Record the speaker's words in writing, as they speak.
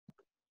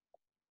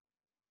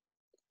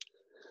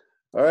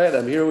All right,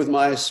 I'm here with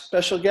my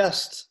special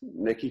guest,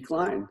 Nicki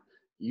Clyne.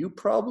 You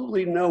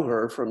probably know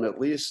her from at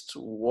least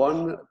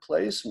one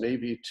place,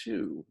 maybe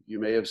two. You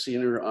may have seen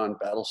her on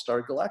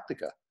Battlestar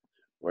Gallactica,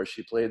 where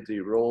she played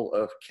the role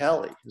of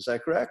Callie. Is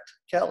that correct?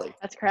 Callie.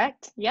 That's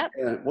correct. Yep.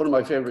 And one of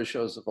my favorite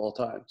shows of all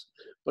time.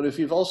 But if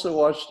you've also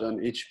watched on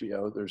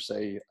HBO, there's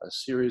a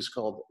series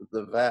called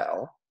The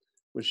Vow,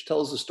 which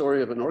tells the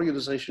story of an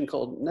organization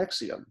called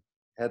NXIVM,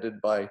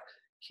 headed by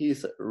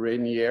Keith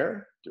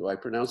Raniere. Do I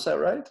pronounce that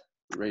right?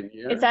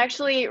 Raniere? It's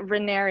actually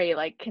Ranieri,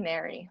 like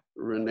canary.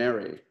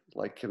 Ranieri,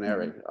 like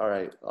canary. Mm-hmm. All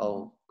right,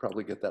 I'll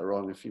probably get that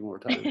wrong a few more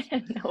times.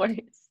 No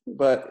worries.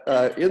 But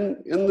in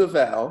The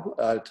Vow,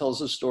 it tells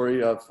the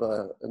story of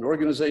an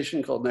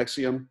organization called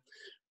NXIVM,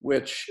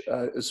 which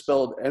is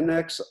spelled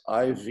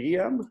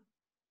NXIVM.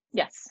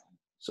 Yes.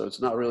 So it's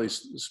not really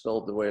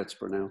spelled the way it's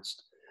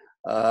pronounced,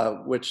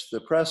 which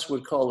the press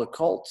would call a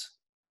cult,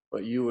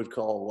 but you would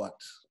call what?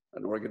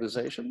 An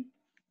organization?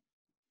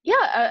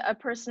 Yeah, a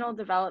personal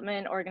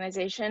development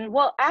organization.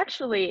 Well,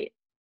 actually,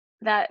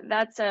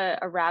 that's a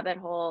rabbit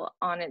hole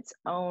on its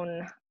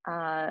own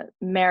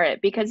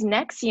merit, because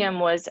NXIVM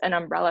was an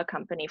umbrella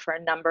company for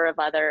a number of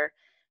other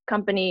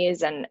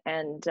companies and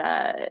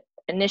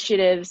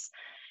initiatives,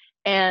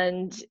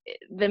 and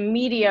the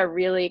media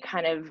really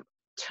kind of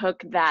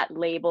took that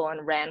label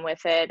and ran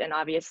with it. And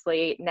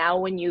obviously now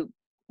when you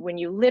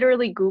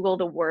literally Google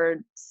the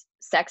word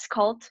sex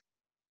cult,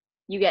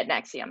 you get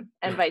NXIVM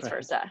and vice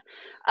versa.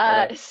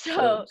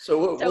 So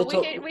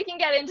we can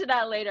get into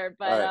that later,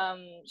 but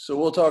right. So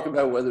we'll talk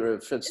about whether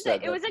it fits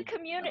that. It was a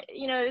community,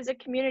 it was a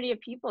community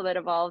of people that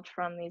evolved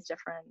from these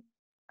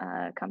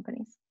different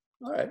companies.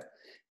 All right.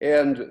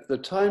 And the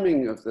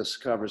timing of this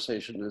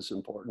conversation is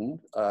important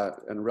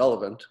and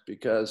relevant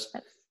because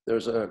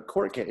there's a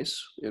court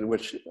case in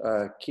which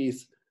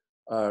Keith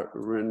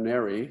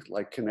Raniere,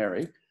 like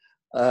canary,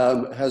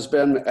 has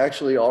been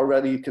actually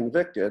already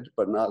convicted,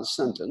 but not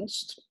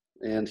sentenced.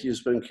 And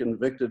he's been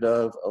convicted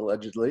of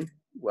allegedly,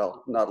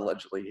 well, not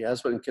allegedly, he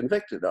has been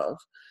convicted of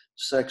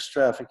sex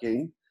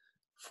trafficking,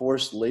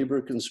 forced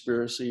labor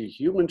conspiracy,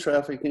 human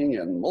trafficking,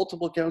 and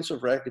multiple counts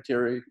of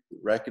racketeering,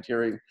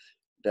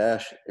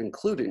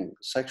 including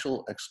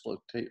sexual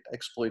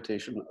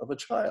exploitation of a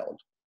child.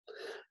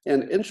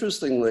 And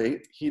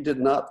interestingly, he did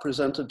not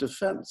present a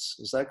defense.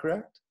 Is that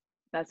correct?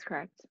 That's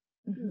correct.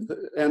 Mm-hmm.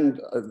 And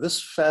this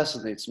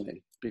fascinates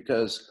me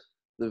because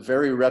the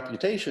very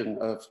reputation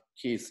of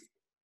Keith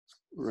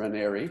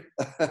Raniere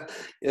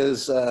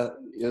is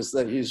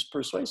that he's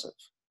persuasive.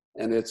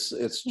 And it's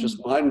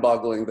just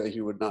mind-boggling that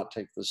he would not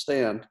take the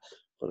stand,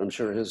 but I'm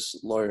sure his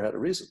lawyer had a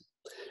reason.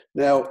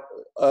 Now,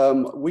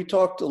 we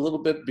talked a little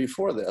bit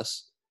before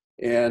this,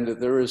 and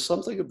there is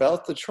something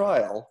about the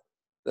trial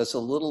that's a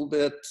little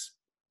bit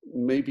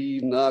maybe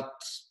not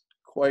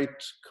quite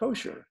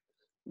kosher.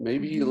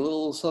 Maybe a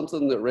little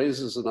something that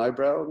raises an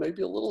eyebrow,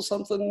 maybe a little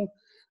something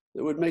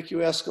that would make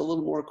you ask a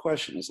little more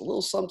questions, a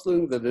little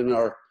something that in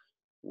our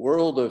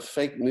world of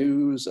fake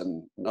news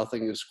and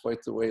nothing is quite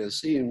the way it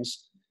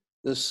seems,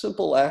 this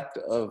simple act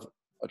of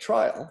a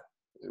trial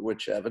in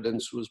which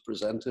evidence was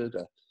presented,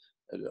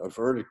 a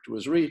verdict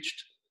was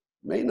reached,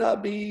 may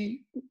not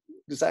be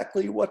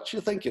exactly what you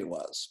think it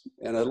was.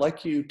 And I'd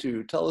like you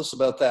to tell us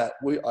about that.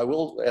 I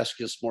will ask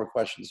you some more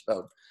questions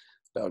about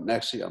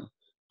NXIVM,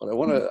 but I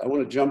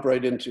want to jump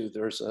right into,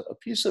 there's a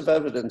piece of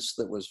evidence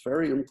that was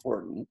very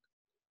important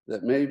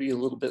that may be a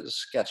little bit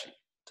sketchy.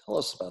 Tell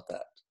us about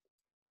that.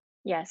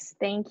 Yes,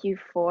 thank you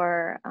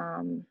for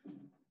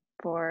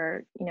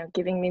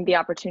giving me the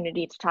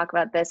opportunity to talk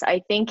about this.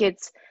 I think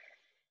it's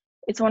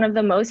one of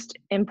the most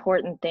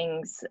important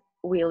things.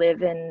 We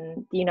live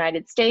in the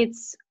United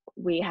States.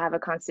 We have a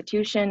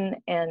constitution,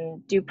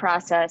 and due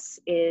process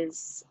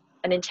is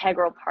an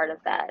integral part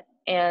of that.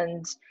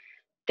 And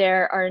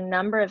there are a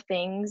number of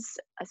things,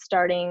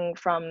 starting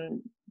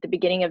from the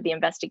beginning of the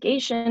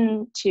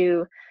investigation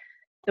to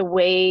the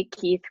way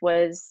Keith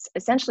was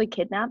essentially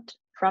kidnapped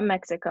from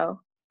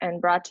Mexico and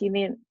brought to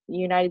the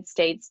United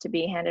States to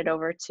be handed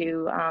over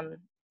to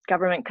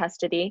government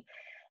custody,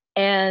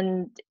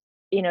 and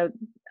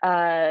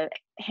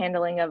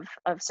handling of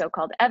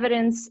so-called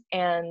evidence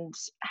and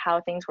how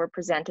things were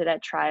presented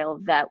at trial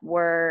that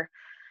were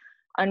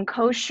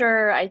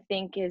unkosher, I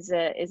think is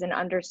an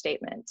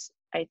understatement.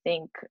 I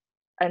think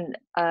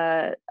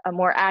a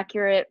more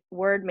accurate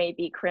word may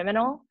be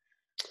criminal.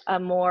 A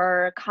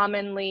more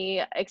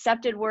commonly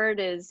accepted word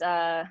is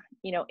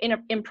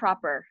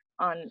improper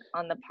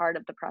on the part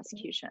of the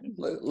prosecution.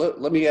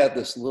 Let me add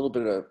this little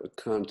bit of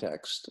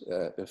context,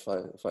 if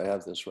I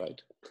have this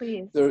right.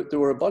 Please. There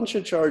were a bunch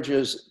of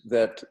charges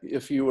that,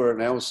 if you were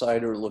an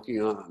outsider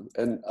looking on,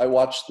 and I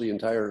watched the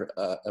entire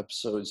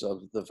episodes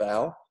of The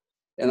Vow,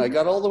 and I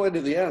got all the way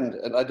to the end,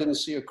 and I didn't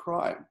see a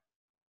crime.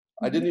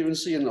 I didn't even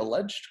see an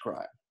alleged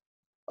crime.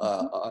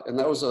 And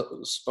that was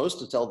supposed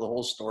to tell the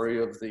whole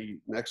story of the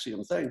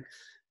NXIVM thing.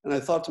 And I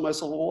thought to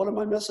myself, well, what am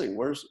I missing?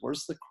 Where's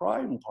the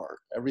crime part?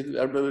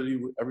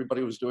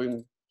 Everybody was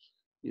doing,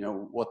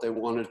 what they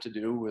wanted to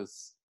do with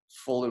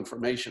full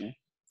information,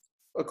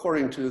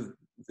 according to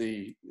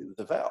the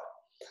Vow.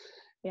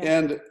 Yeah.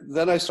 And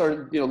then I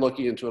started,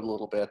 looking into it a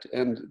little bit,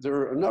 and there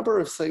are a number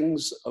of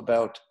things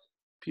about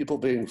people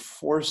being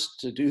forced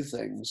to do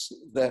things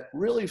that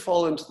really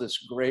fall into this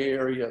gray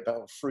area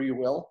about free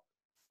will.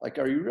 Like,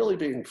 are you really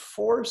being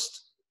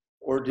forced,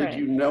 or did Right.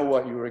 you know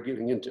what you were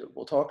getting into?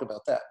 We'll talk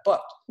about that.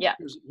 But Yeah.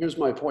 here's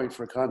my point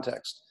for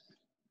context.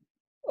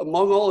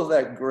 Among all of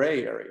that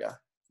gray area,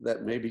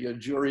 that maybe a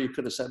jury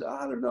could have said,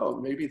 I don't know,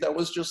 maybe that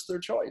was just their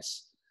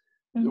choice.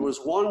 Mm-hmm. There was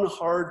one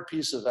hard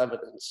piece of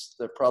evidence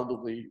that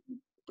probably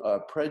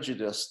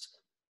prejudiced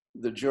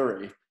the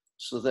jury,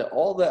 so that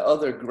all that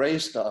other gray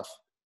stuff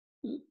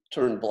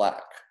turned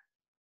black.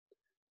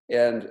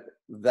 And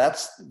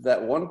that's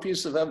that one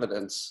piece of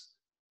evidence.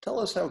 Tell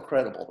us how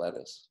credible that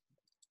is,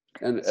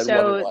 and what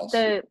it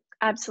was.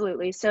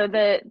 Absolutely. So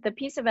the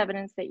piece of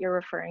evidence that you're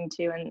referring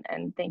to,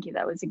 and thank you,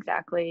 that was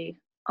exactly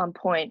on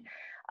point.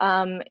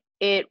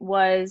 It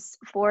was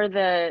for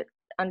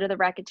under the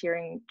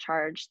racketeering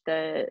charge,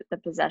 the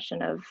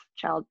possession of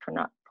child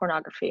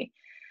pornography.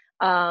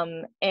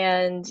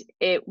 And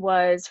it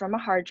was from a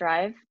hard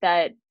drive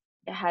that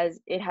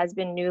it has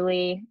been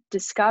newly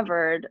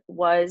discovered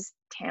was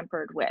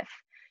tampered with.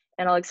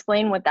 And I'll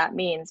explain what that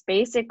means.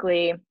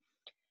 Basically,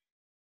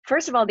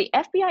 first of all, the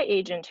FBI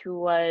agent who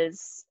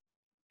was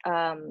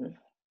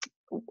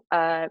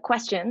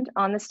questioned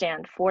on the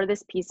stand for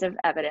this piece of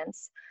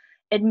evidence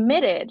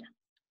admitted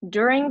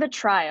during the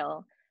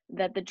trial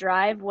that the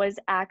drive was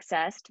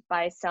accessed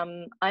by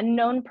some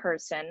unknown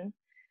person,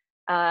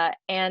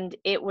 and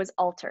it was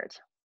altered.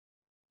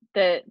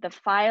 The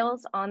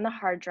files on the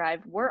hard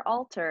drive were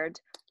altered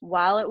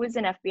while it was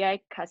in FBI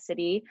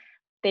custody.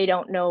 They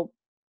don't know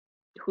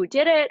who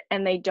did it,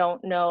 and they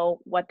don't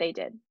know what they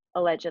did,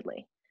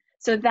 allegedly.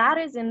 So that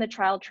is in the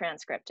trial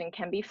transcript and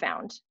can be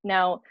found.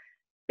 Now,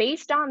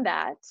 based on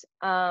that,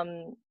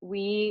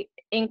 we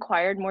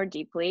inquired more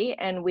deeply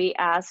and we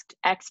asked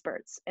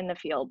experts in the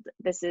field.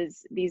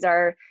 These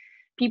are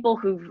people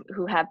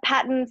who have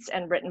patents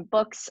and written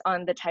books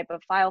on the type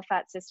of file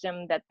fat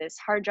system that this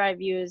hard drive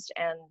used,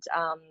 and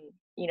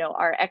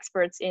are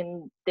experts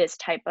in this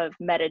type of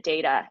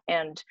metadata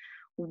and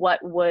what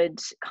would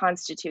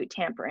constitute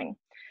tampering.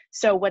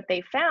 So what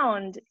they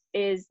found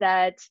is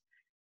that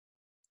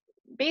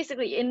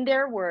basically, in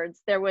their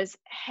words, there was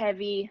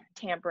heavy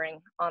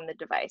tampering on the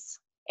device.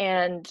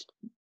 And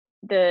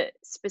the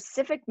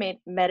specific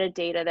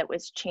metadata that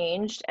was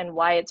changed and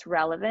why it's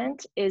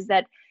relevant is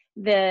that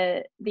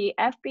the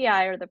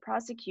FBI or the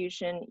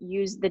prosecution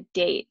used the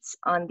dates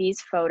on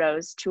these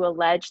photos to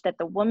allege that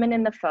the woman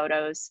in the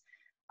photos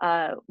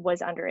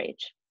was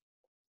underage.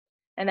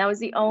 And that was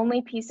the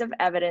only piece of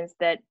evidence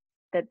that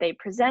they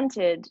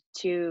presented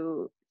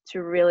to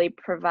really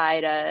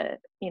provide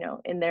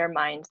in their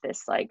mind,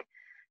 this like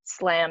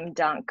slam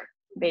dunk,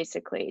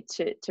 basically,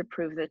 to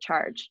prove the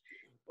charge.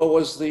 But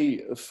was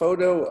the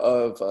photo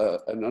of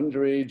an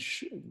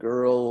underage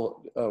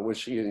girl, was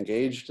she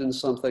engaged in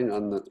something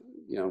on the,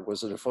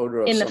 was it a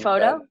photo of in the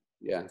photo?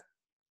 Yeah.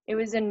 It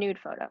was a nude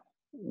photo.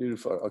 Nude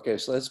photo. Okay,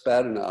 so that's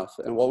bad enough.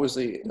 And what was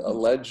the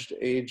alleged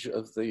age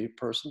of the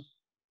person?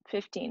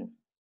 15.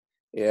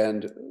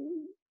 And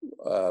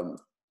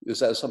is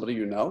that somebody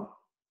you know?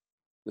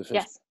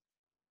 Yes.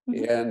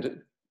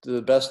 And to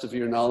the best of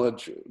your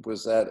knowledge,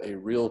 was that a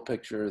real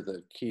picture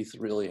that Keith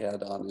really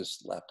had on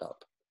his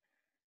laptop?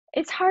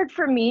 It's hard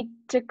for me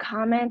to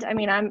comment.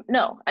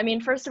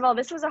 First of all,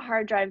 this was a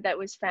hard drive that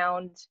was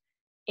found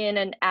in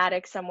an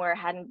attic somewhere,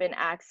 hadn't been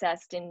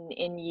accessed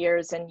in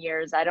years and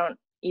years. I don't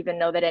even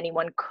know that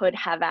anyone could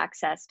have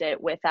accessed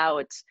it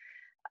without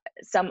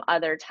some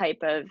other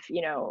type of,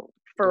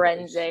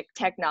 forensic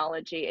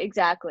technology.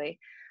 Exactly.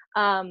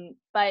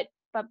 But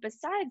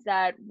besides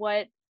that,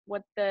 what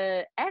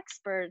the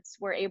experts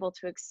were able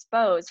to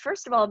expose,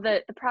 first of all,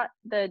 the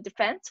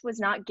defense was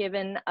not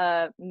given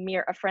a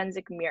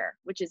forensic mirror,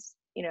 which is,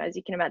 as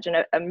you can imagine,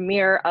 a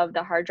mirror of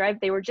the hard drive.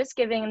 They were just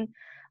given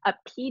a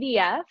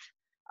PDF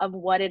of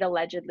what it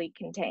allegedly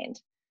contained.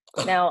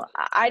 Now,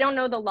 I don't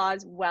know the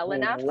laws well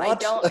enough. What? I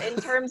don't, in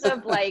terms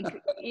of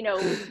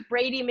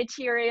Brady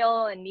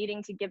material and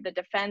needing to give the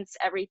defense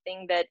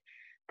everything that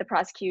the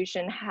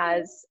prosecution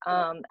has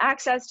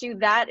access to.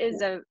 That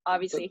is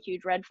obviously a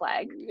huge red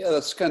flag. Yeah,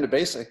 that's kind of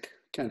basic.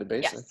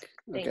 Yes,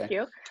 thank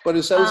you. But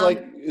it sounds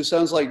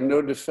like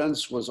no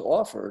defense was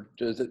offered.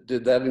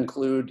 Did that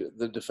include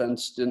the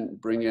defense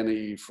didn't bring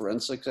any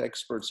forensic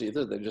experts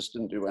either? They just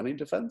didn't do any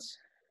defense?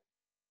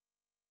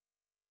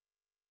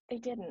 They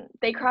didn't.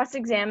 They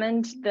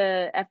cross-examined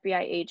the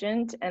FBI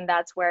agent, and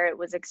that's where it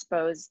was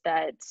exposed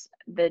that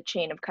the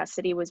chain of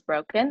custody was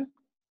broken.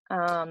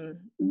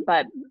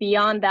 But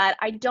beyond that,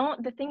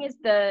 the thing is,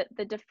 the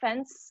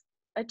defense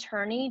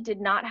attorney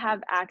did not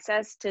have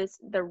access to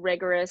the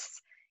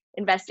rigorous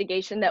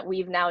investigation that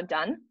we've now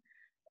done,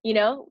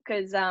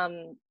 because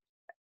I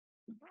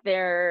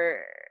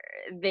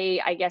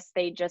guess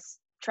they just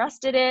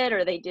trusted it,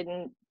 or they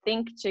didn't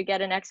think to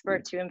get an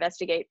expert to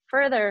investigate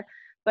further.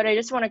 But I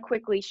just want to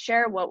quickly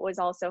share what was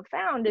also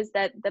found is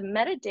that the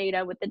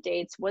metadata with the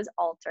dates was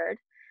altered.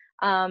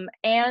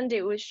 And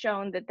it was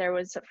shown that there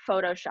was a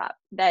Photoshop,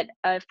 that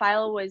a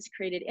file was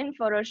created in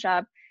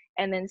Photoshop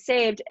and then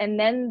saved, and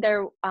then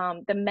there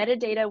the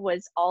metadata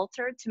was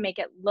altered to make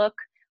it look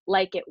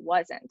like it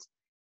wasn't.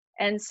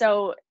 And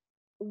so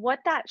what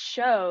that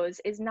shows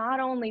is not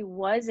only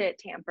was it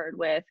tampered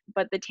with,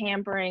 but the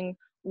tampering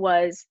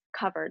was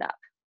covered up,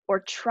 or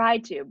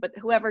tried to, but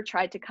whoever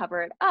tried to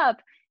cover it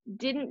up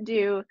didn't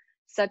do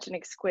such an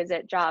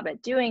exquisite job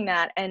at doing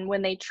that. And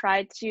when they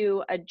tried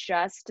to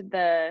adjust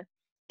the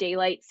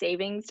daylight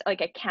savings,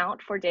 like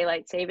account for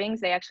daylight savings,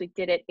 they actually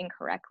did it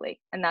incorrectly.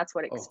 And that's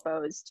what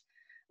exposed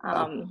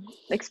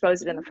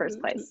exposed it in the first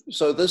place.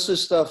 So this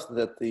is stuff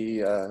that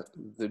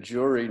the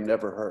jury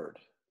never heard.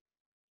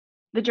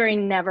 The jury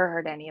never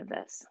heard any of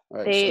this.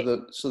 Right.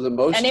 So the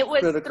most and it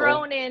was critical,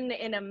 thrown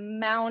in a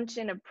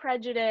mountain of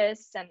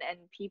prejudice and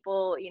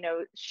people, you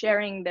know,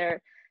 sharing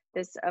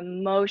this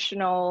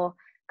emotional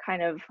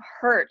kind of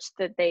hurt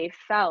that they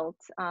felt.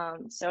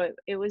 So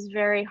it was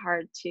very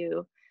hard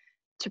to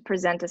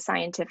present a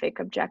scientific,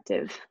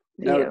 objective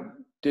view. Now,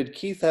 did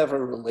Keith have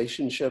a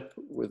relationship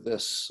with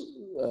this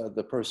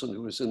the person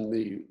who was in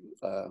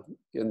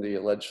the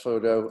alleged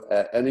photo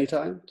at any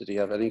time? Did he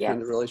have any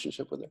kind of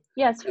relationship with her?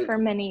 Yes, for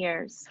many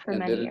years.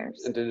 And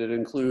did it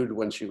include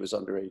when she was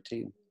under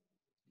 18?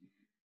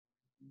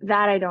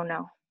 That I don't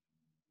know.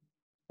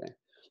 Okay.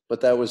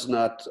 But that was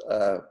not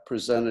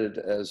presented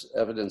as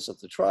evidence at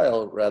the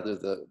trial. Rather,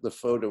 the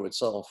photo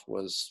itself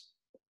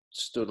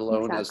stood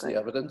alone as the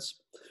evidence.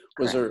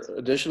 Was there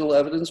additional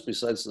evidence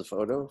besides the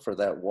photo for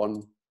that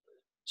one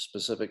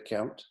specific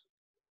count?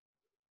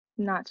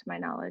 Not to my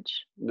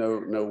knowledge. No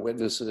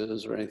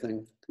witnesses or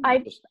anything?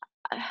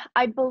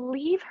 I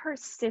believe her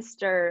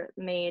sister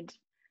I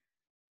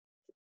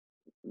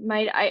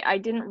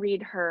didn't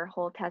read her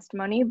whole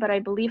testimony, but I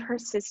believe her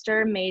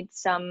sister made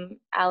some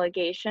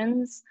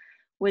allegations,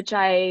 which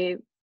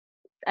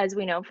as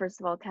we know, first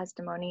of all,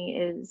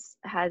 testimony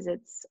has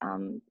its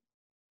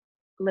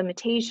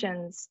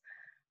limitations.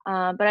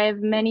 But I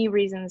have many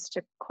reasons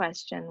to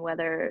question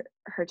whether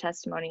her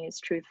testimony is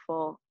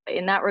truthful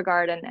in that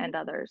regard and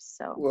others.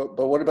 So,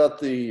 but what about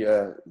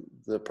the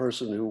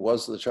person who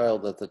was the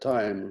child at the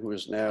time, who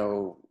is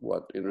now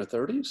in her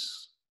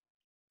 30s?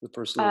 The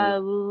person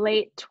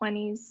late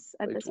 20s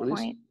at this 20s?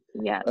 Point.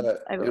 Yeah,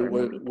 I would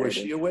maybe 30s. Was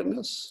she a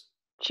witness?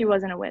 She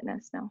wasn't a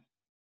witness, no.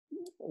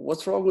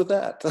 What's wrong with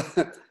that?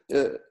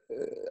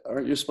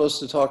 Aren't you supposed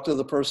to talk to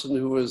the person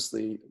who was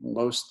the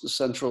most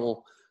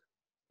central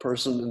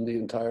person in the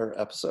entire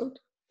episode?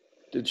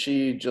 Did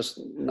she just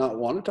not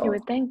want to talk? You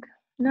would think.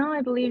 No,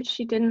 I believe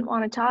she didn't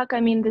want to talk.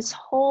 I mean, this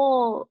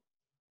whole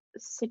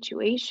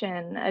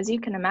situation, as you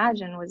can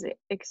imagine, was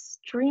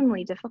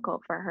extremely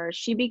difficult for her.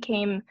 She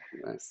became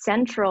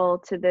central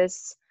to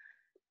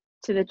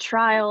the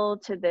trial,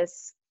 to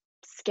this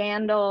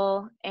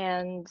scandal,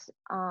 and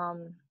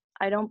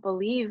I don't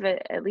believe,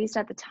 at least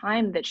at the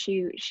time, that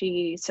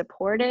she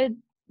supported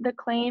the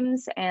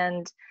claims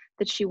and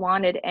that she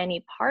wanted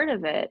any part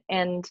of it.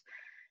 And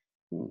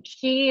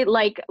she,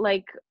 like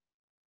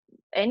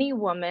any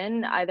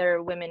woman,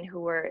 either women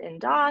who were in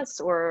DOS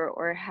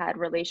or had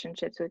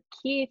relationships with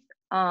Keith,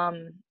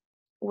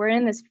 were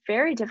in this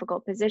very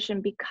difficult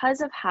position because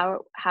of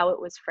how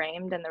it was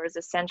framed. And there was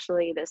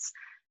essentially this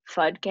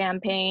FUD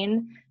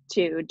campaign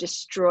to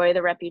destroy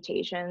the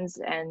reputations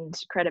and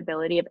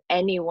credibility of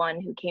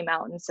anyone who came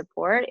out in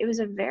support. It was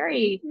a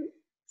very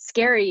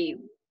scary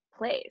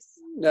place.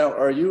 Now,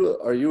 are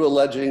you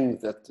alleging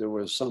that there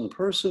was some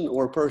person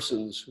or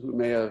persons who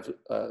may have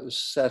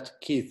set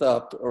Keith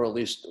up, or at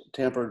least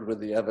tampered with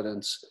the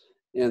evidence,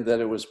 and that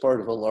it was part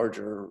of a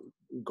larger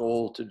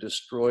goal to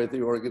destroy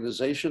the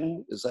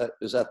organization? Is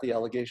that the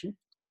allegation?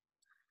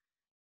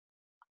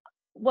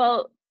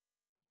 Well,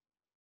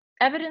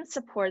 evidence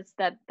supports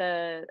that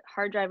the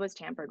hard drive was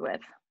tampered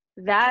with.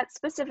 That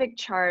specific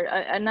chart,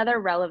 another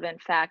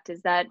relevant fact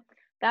is that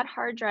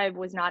hard drive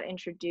was not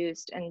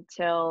introduced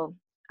until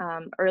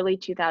early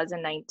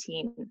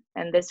 2019.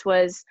 And this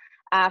was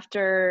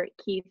after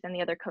Keith and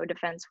the other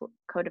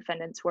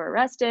co-defendants were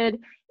arrested.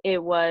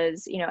 It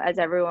was, as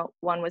everyone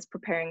was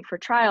preparing for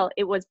trial,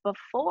 it was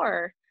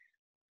before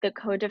the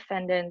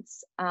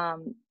co-defendants,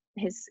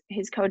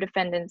 his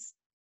co-defendants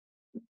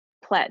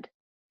pled.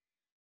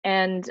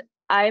 And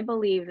I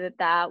believe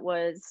that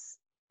was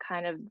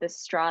kind of the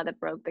straw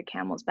that broke the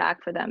camel's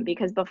back for them,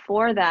 because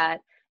before that,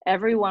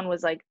 everyone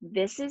was like,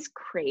 this is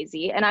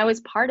crazy. And I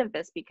was part of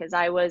this because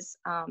I was,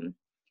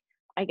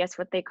 I guess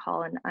what they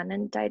call an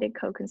unindicted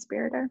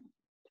co-conspirator.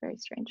 It's very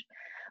strange.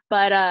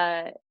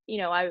 But,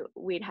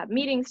 we'd have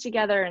meetings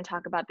together and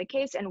talk about the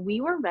case, and we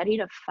were ready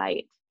to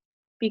fight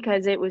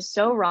because it was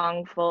so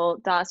wrongful.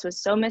 DOS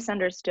was so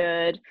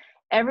misunderstood.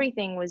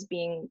 Everything was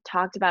being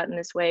talked about in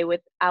this way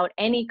without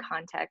any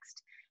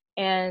context.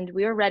 And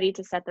we were ready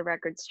to set the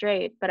record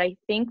straight. But I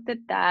think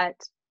that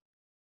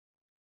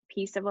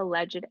piece of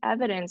alleged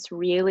evidence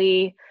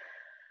really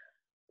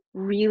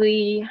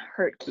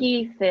hurt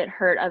Keith. It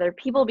hurt other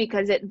people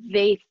because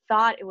they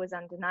thought it was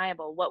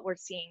undeniable. What we're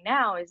seeing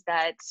now is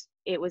that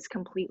it was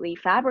completely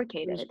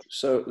fabricated.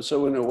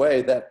 So in a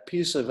way, that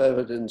piece of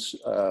evidence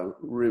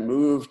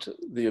removed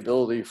the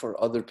ability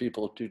for other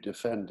people to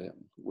defend him,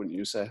 wouldn't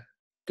you say?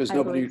 Because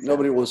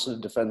nobody wants to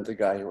defend the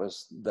guy who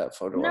was that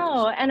photo.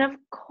 No, and of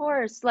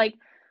course, like,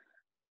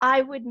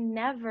 I would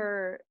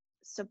never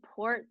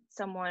support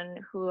someone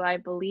who I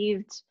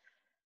believed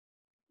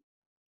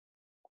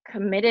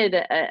committed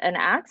an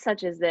act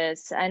such as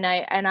this, and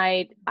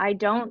I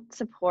don't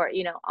support,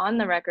 you know, on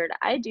the record,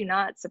 I do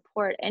not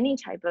support any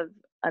type of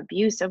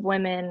abuse of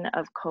women,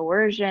 of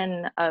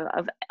coercion,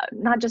 of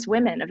not just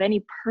women, of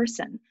any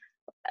person.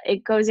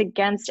 It goes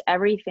against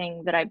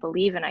everything that I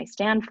believe and I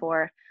stand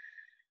for.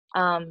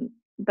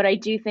 But I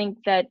do think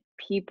that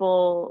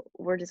people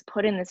were just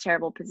put in this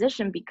terrible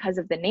position because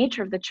of the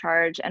nature of the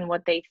charge and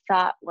what they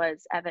thought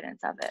was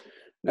evidence of it.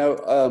 Now,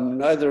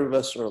 neither of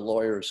us are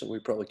lawyers, so we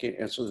probably can't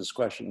answer this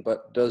question,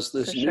 but does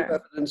this new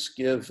evidence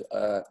give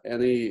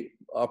any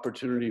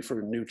opportunity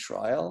for a new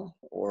trial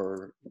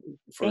or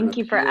for Thank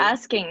you for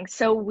asking.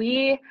 So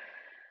we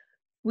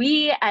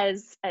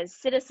as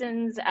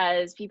citizens,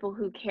 as people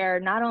who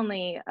care not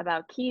only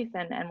about Keith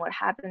and what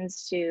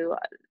happens to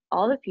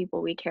all the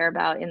people we care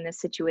about in this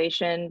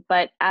situation,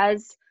 but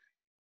as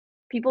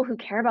people who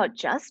care about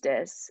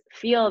justice,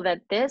 feel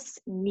that this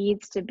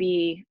needs to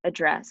be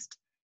addressed.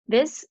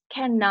 This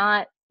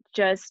cannot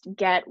just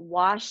get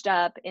washed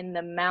up in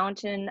the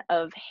mountain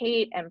of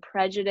hate and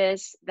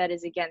prejudice that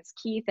is against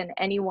Keith and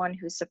anyone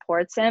who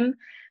supports him,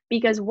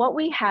 because what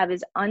we have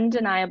is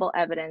undeniable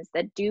evidence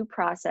that due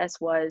process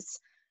was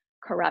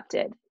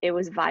corrupted. It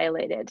was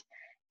violated.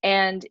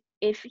 And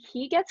if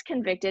he gets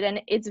convicted,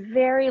 and it's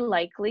very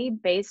likely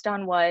based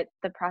on what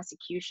the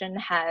prosecution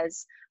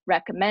has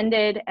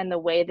recommended and the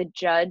way the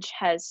judge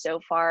has so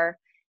far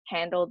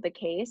handled the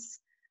case,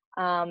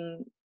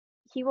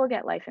 he will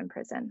get life in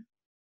prison.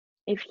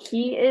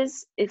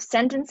 If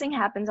sentencing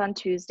happens on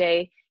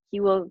Tuesday,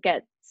 he will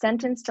get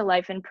sentenced to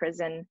life in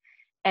prison,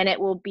 and it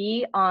will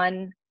be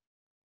on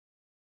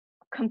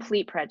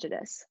complete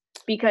prejudice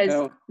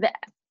because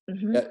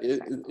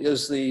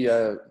is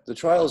the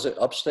trial, is it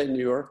upstate New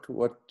York?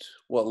 What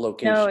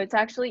location? No, it's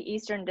actually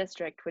Eastern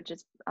District, which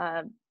is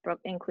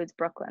includes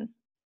Brooklyn.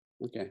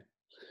 Okay,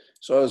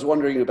 so I was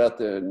wondering about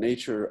the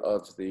nature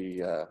of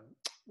the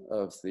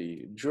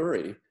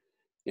jury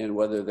and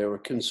whether they were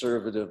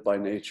conservative by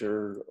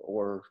nature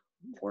or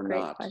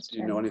not. Question.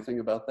 Do you know anything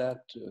about that?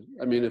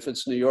 I mean, if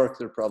it's New York,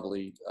 they're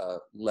probably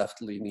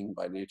left-leaning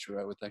by nature,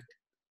 I would think.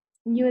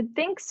 You would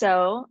think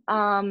so.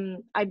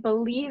 I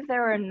believe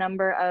there were a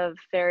number of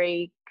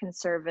very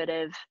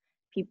conservative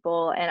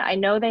people, and I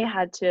know they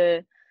had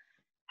to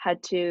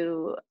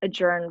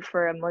adjourn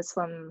for a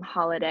Muslim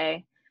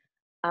holiday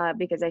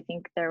because I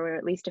think there were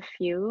at least a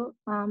few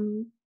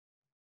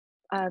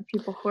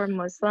people who are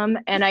Muslim.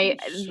 And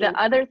the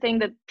other thing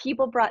that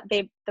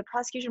the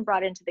prosecution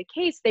brought into the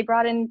case, they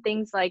brought in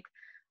things like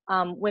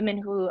women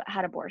who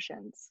had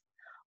abortions,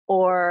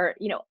 or,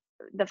 you know,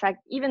 the fact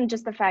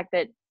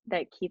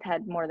that Keith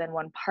had more than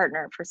one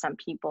partner for some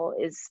people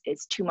is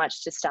too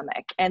much to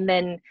stomach. And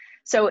then,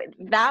 so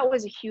that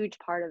was a huge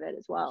part of it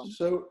as well.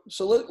 So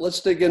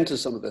let's dig into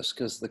some of this,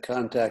 because the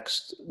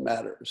context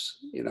matters.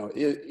 You know,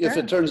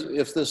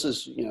 if this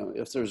is, you know,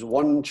 if there's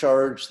one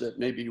charge that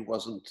maybe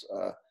wasn't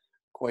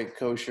quite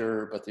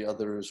kosher, but the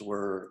others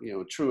were, you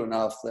know, true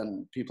enough,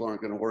 then people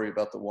aren't going to worry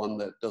about the one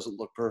that doesn't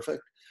look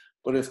perfect.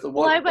 But if the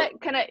one,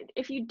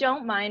 if you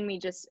don't mind me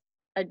just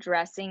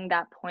addressing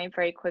that point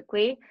very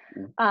quickly,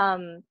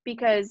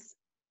 because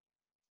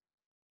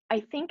I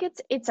think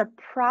it's a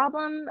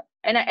problem,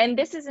 and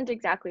this isn't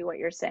exactly what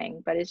you're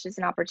saying, but it's just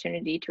an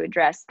opportunity to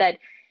address that.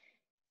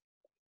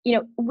 You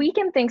know, we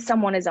can think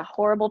someone is a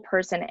horrible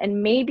person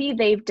and maybe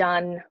they've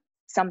done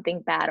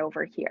something bad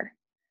over here,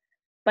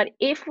 but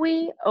if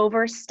we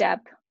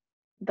overstep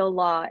the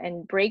law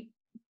and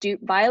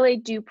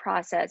violate due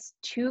process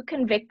to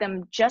convict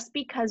them just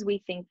because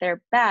we think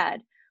they're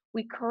bad,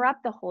 we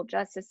corrupt the whole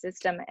justice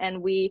system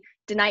and we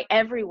deny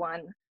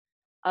everyone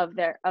of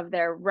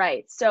their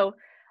rights. So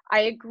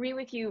I agree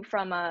with you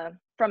from a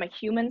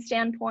human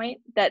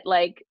standpoint that,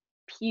 like,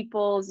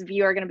 people's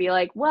view are going to be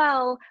like,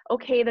 well,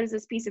 okay, there's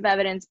this piece of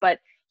evidence, but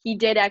he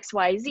did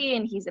XYZ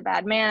and he's a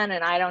bad man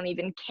and I don't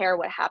even care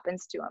what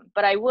happens to him.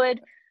 But I would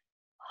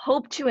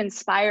hope to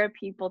inspire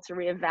people to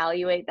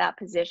reevaluate that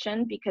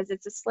position, because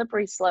it's a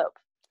slippery slope.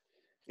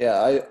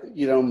 Yeah,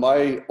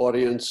 my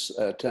audience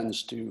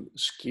tends to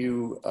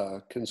skew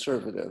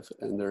conservative,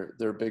 and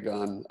they're big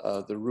on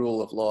the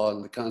rule of law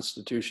and the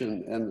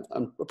Constitution. And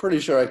I'm pretty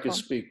sure I could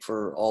speak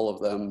for all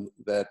of them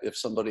that if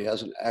somebody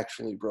hasn't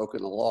actually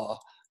broken a law,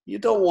 you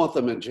don't want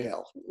them in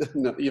jail,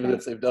 even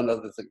if they've done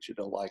other things you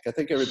don't like. I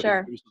think everybody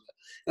agrees with that.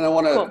 And I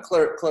want to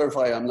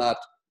clarify, I'm not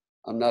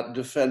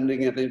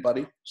defending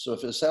anybody. So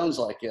if it sounds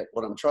like it,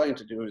 what I'm trying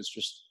to do is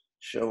just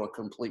show a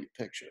complete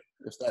picture.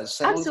 If that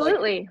sounds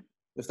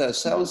If that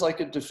sounds like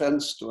a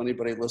defense to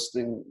anybody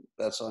listening,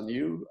 that's on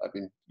you. I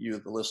mean, you,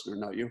 the listener,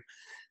 not you.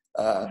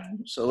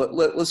 So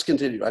let's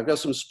continue. I've got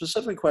some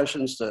specific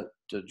questions to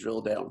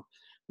drill down.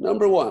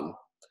 Number one,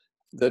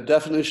 the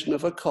definition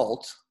of a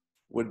cult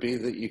would be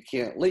that you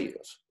can't leave.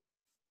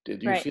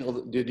 Did you Right.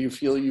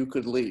 feel you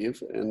could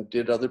leave, and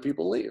did other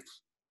people leave?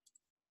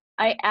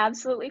 I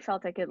absolutely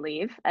felt I could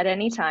leave at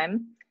any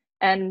time,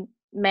 and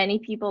many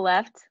people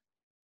left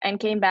and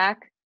came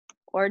back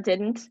or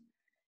didn't.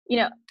 You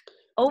know, Yeah,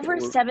 over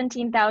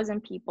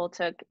 17,000 people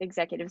took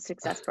executive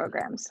success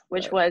programs,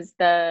 which right. was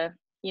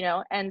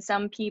and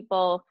some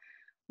people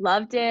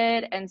loved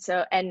it,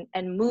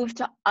 and moved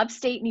to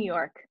upstate New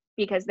York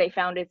because they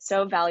found it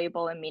so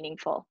valuable and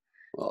meaningful.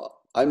 Well,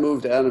 I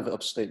moved out of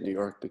upstate New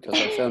York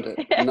because I found it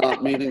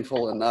not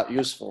meaningful and not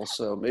useful.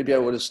 So maybe I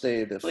would have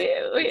stayed if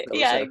that was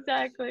Yeah, there.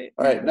 exactly.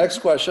 All right, next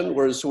question.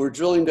 We're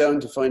drilling down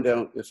to find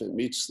out if it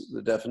meets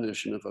the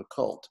definition of a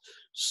cult.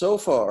 So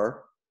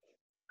far,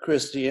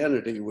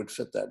 Christianity would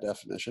fit that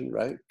definition,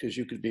 right? Because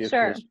you could be a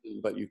Sure,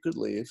 Christian, but you could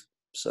leave.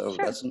 So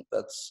sure.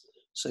 that's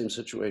same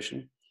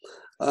situation.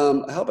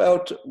 How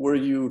about were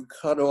you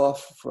cut off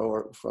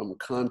from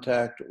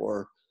contact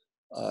or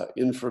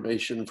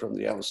information from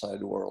the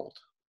outside world?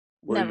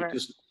 Were you Never,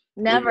 just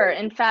were you? never.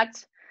 In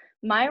fact,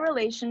 my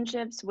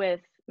relationships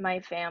with my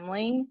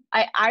family,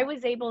 I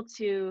was able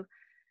to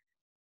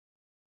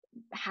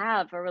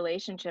have a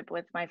relationship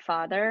with my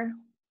father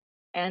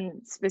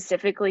and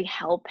specifically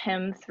help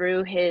him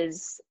through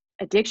his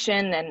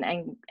addiction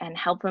and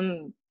help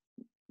him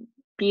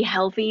be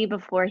healthy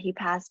before he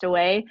passed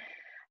away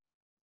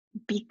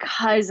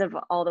because of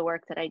all the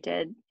work that I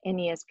did in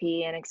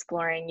ESP and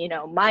exploring,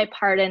 my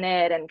part in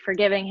it and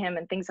forgiving him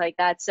and things like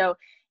that. So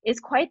it's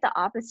quite the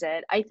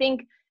opposite. I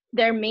think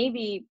there may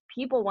be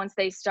people, once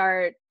they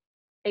start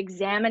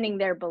examining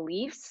their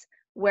beliefs,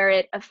 where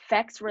it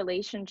affects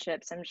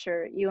relationships. I'm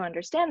sure you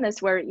understand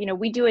this, where,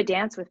 we do a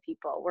dance with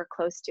people we're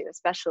close to,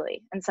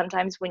 especially. And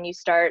sometimes when you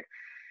start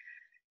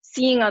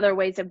seeing other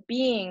ways of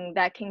being,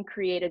 that can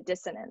create a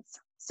dissonance.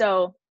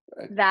 So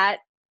Right. that,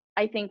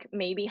 I think,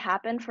 maybe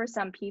happened for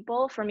some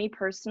people. For me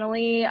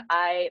personally,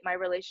 my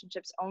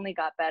relationships only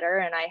got better,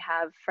 and I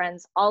have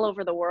friends all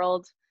over the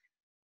world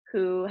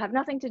who have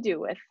nothing to do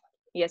with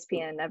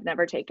ESPN. I've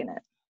never taken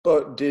it.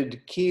 But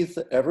did Keith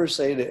ever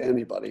say to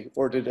anybody,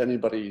 or did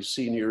anybody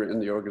senior in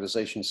the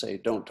organization say,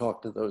 "Don't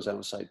talk to those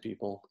outside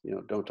people"?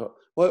 Don't talk.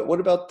 What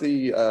about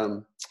the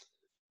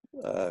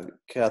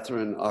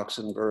Catherine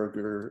Oxenberg and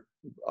her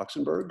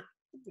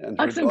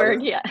Luxembourg, daughter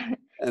yeah.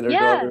 and her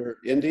Yeah. daughter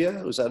India?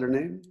 Was that her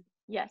name?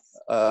 Yes.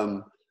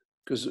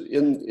 Because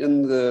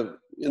in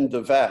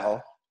the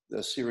vow,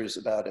 the series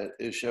about it,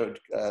 it showed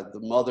the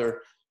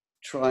mother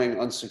trying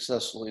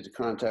unsuccessfully to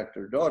contact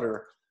her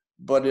daughter,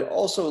 but it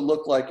also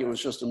looked like it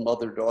was just a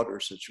mother-daughter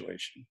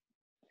situation.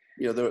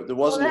 There Well,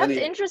 wasn't that's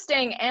any.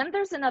 interesting. And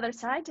there's another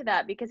side to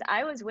that, because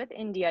I was with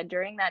India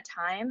during that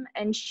time,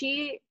 and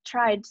she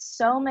tried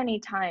so many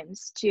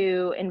times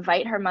to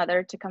invite her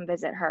mother to come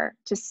visit her,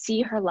 to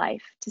see her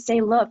life, to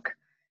say, look,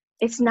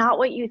 it's not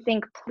what you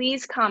think.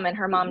 Please come. And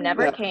her mom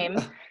never Now, came.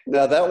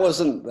 now that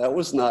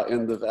was not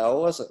in the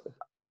vow, was it?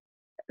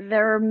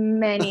 There are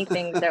many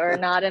things that were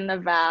not in the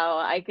vow.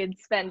 I could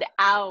spend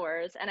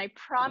hours, and I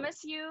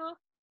promise you,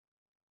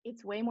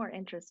 it's way more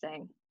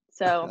interesting.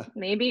 So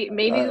maybe All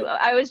right.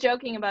 I was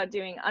joking about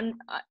doing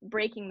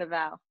breaking the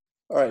vow.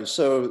 All right.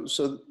 So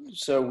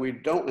we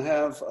don't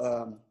have.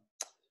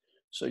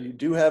 So you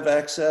do have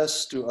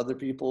access to other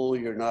people.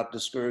 You're not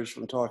discouraged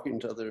from talking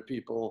to other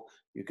people.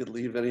 You could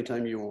leave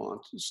anytime you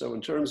want. So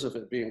in terms of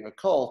it being a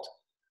cult,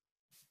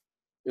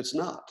 it's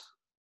not.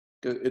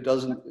 It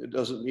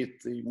doesn't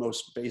meet the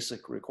most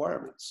basic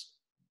requirements,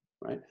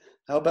 right?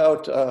 How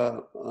about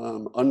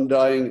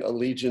undying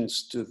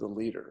allegiance to the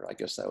leader? I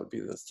guess that would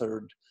be the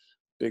third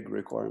big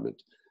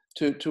requirement.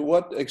 To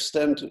what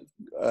extent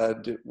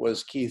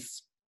was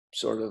Keith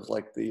sort of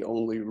like the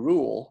only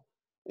rule,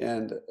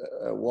 and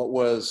what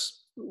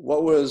was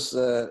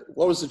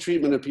the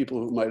treatment of people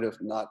who might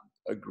have not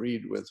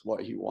agreed with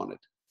what he wanted?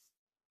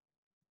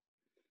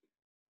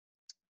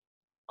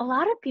 A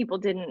lot of people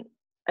didn't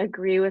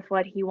agree with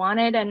what he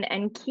wanted,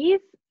 and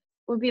Keith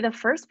would be the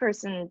first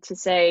person to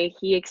say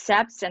he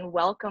accepts and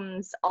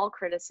welcomes all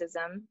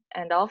criticism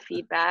and all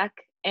feedback,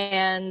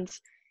 and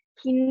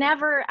he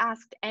never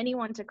asked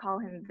anyone to call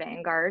him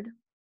Vanguard.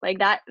 Like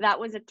that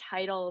was a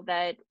title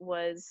that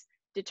was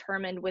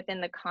determined within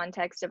the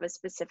context of a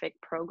specific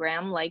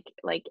program, like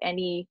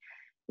any,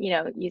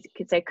 you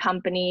could say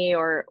company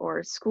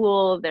or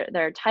school, there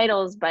are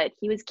titles, but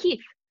he was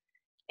Keith,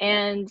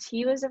 and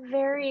he was a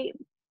very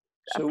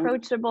So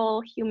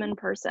approachable human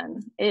person.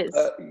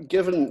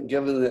 given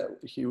that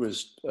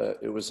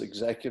it was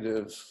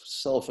executive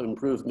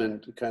self-improvement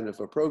kind of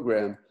a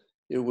program,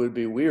 it would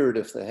be weird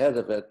if the head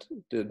of it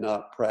did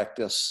not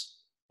practice,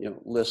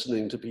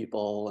 listening to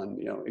people and,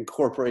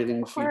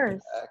 incorporating Of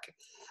course. feedback.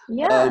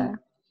 Yeah. Um,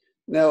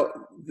 Now,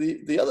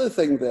 the other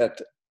thing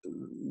that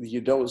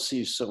you don't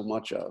see so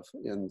much of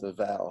in the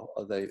vow,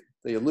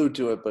 they allude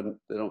to it, but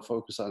they don't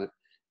focus on it,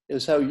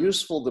 is how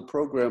useful the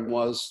program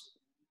was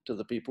to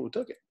the people who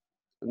took it.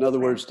 In other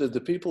Right. words, did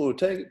the people who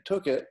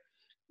took it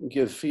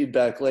give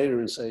feedback later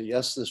and say,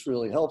 yes, this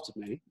really helped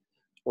me?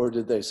 Or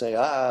did they say,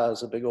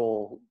 it's a big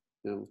old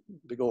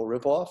big old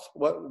ripoff?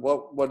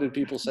 What did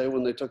people say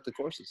when they took the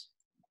courses?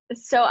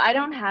 So I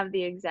don't have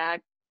the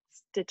exact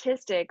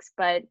statistics,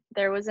 but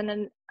there was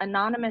an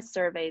anonymous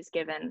surveys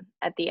given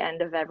at the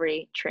end of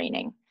every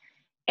training.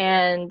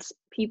 And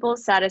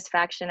people's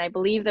satisfaction, I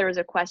believe there was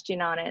a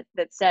question on it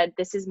that said,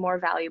 this is more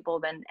valuable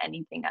than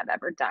anything I've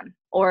ever done.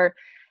 Or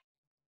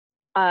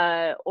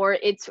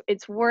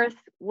it's worth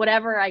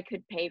whatever I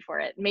could pay for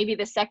it. Maybe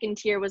the second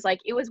tier was like,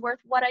 it was worth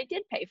what I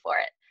did pay for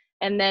it.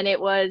 And then it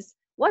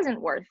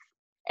wasn't worth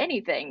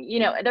anything.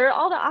 There are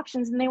all the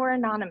options and they were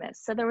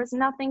anonymous. So there was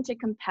nothing to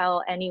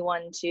compel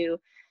anyone to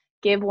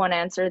give one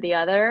answer or the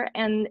other.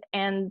 And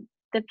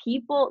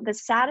the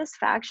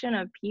satisfaction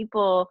of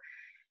people,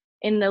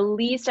 in the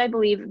least, I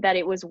believe that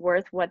it was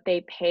worth what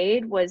they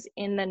paid, was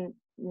in the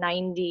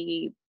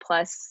 90+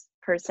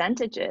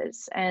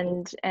 percentages.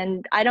 And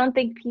I don't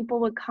think people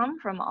would come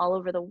from all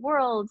over the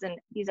world, and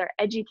these are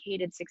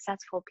educated,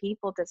 successful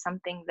people, to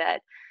something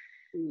that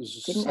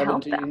didn't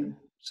help them.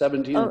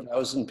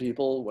 17,000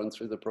 people went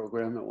through the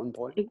program at one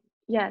point.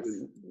 Yes. I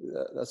mean,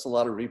 that's a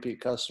lot of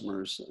repeat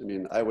customers. I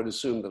mean, I would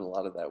assume that a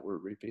lot of that were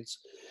repeats.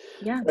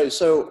 Yeah. Right,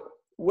 so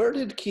where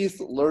did Keith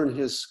learn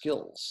his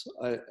skills?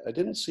 I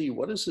didn't see,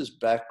 what is his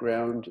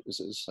background? Is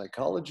it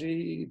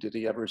psychology? Did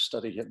he ever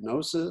study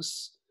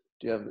hypnosis?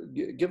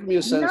 Give me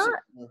a sense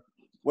of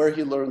where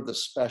he learned the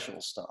special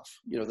stuff,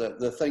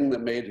 the thing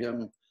that made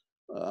him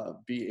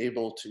be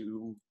able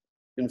to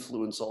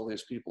influence all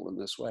these people in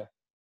this way.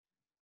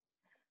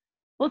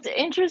 Well, it's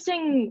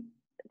interesting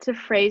to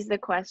phrase the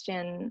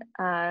question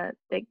that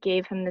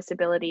gave him this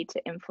ability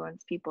to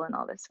influence people in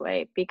all this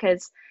way,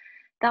 because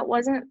that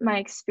wasn't my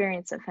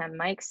experience of him.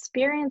 My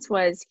experience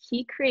was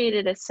he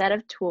created a set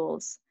of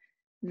tools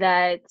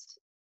that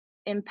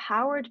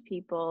empowered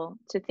people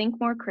to think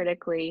more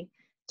critically,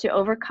 to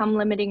overcome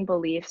limiting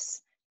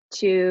beliefs,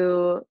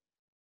 to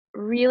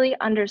really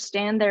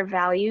understand their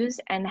values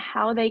and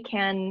how they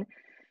can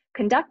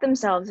conduct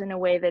themselves in a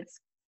way that's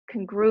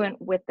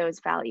congruent with those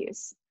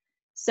values.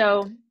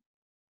 So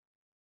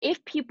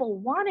if people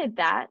wanted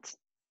that,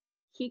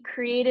 he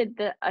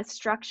created a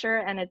structure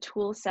and a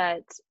tool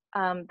set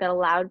that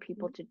allowed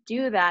people to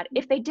do that.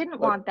 If they didn't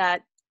want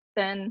that,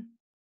 then,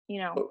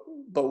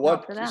 But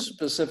what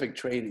specific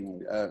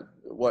training,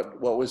 what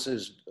was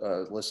his,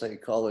 let's say,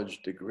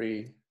 college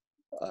degree?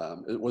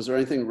 Was there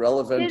anything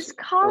relevant? His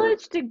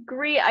college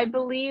degree, I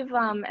believe,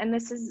 and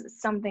this is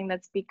something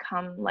that's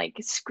become like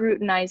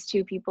scrutinized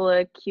too. People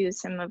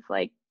accuse him of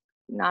like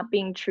not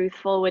being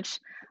truthful, which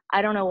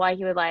I don't know why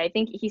he would lie. I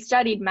think he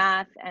studied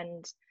math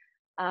and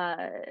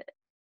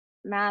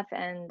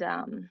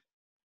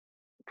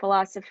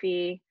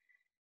philosophy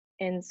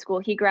in school.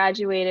 He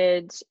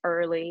graduated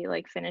early,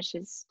 like finished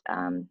his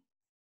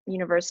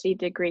university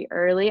degree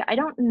early. I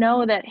don't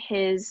know that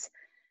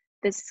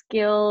the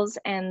skills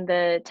and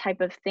the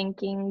type of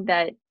thinking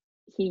that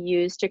he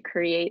used to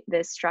create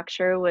this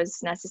structure was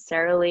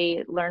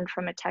necessarily learned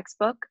from a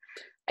textbook.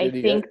 I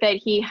think that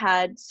he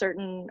had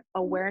certain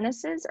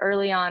awarenesses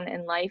early on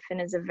in life and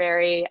is a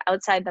very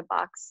outside the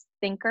box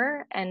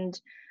thinker.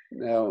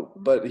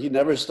 But he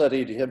never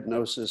studied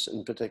hypnosis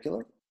in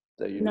particular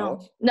that you know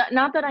of?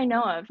 Not that I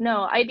know of.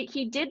 No,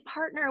 he did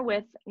partner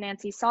with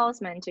Nancy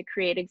Salzman to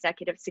create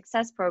executive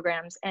success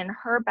programs, and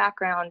her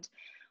background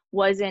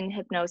was in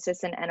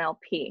hypnosis and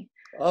NLP.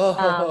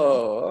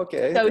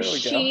 Okay. So there we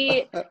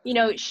she, go.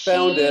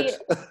 Found it.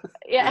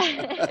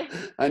 Yeah.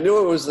 I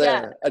knew it was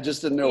there. Yeah. I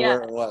just didn't know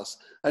where it was.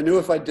 I knew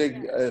if I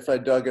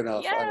dug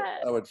enough,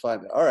 I would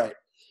find it. All right.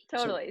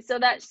 Totally. So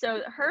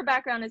her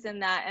background is in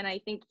that, and I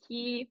think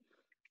he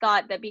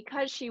thought that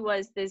because she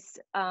was this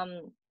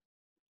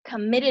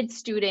committed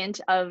student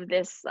of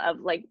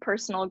like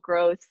personal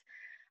growth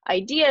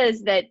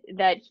ideas,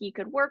 that he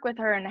could work with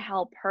her and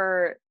help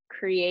her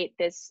create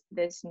this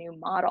new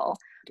model.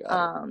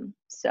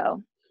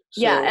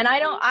 Yeah, and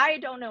I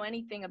don't know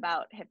anything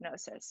about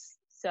hypnosis,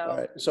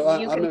 so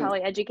you can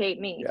probably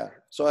educate me. Yeah,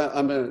 so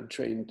I'm a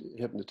trained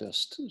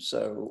hypnotist.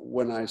 So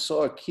when I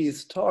saw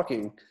Keith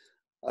talking,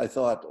 I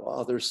thought,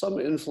 wow, there's some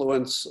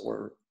influence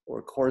or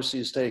course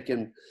he's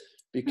taken,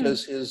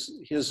 because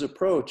his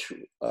approach,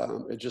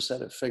 it just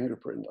had a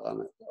fingerprint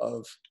on it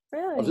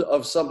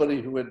of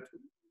somebody who had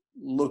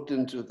looked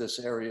into this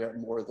area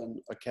more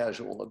than a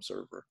casual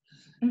observer.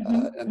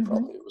 And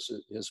probably it was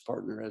his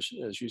partner, as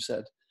you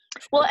said.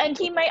 Well, and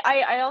he might,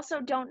 I also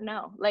don't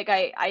know, like,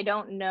 I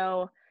don't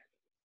know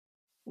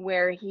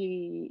where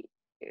he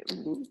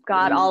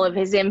got all of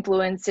his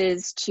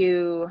influences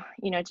to,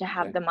 to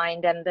have the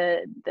mind and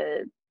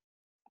the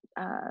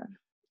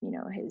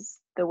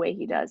the way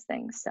he does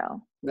things.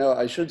 So now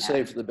I should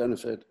say, for the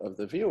benefit of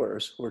the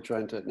viewers who are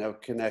trying to now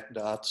connect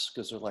dots,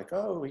 because they're like,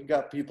 oh, we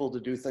got people to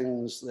do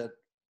things that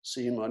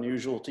seem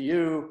unusual to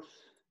you.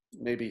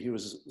 Maybe he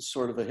was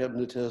sort of a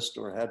hypnotist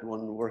or had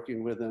one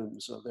working with him,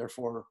 so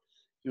therefore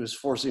he was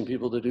forcing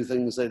people to do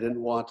things they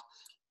didn't want.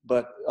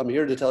 But I'm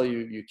here to tell you,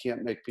 you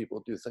can't make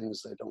people do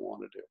things they don't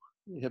want to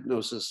do.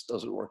 Hypnosis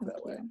doesn't work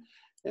that way.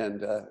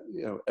 And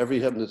every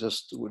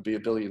hypnotist would be a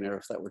billionaire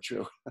if that were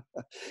true.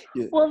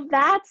 Well,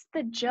 that's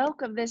the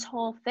joke of this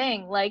whole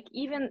thing. Like,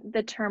 even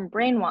the term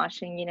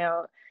brainwashing,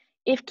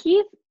 if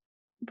Keith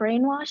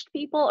brainwashed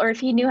people, or if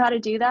he knew how to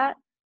do that,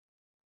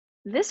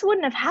 this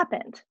wouldn't have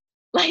happened.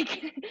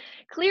 Like,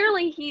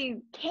 clearly he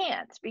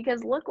can't,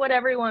 because look what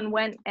everyone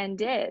went and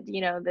did.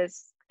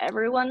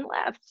 Everyone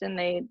left and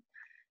they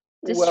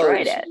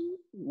destroyed it.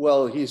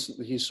 Well,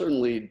 he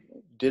certainly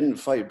didn't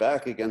fight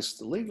back against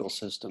the legal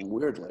system,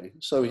 weirdly.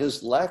 So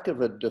his lack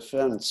of a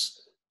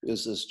defense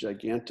is this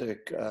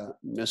gigantic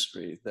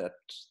mystery that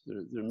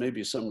there may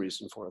be some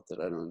reason for it that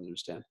I don't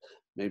understand.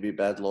 Maybe a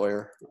bad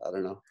lawyer, I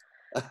don't know.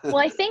 Well,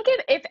 I think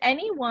if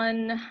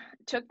anyone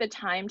took the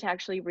time to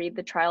actually read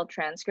the trial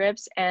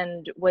transcripts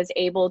and was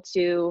able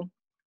to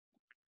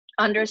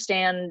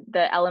understand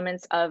the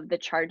elements of the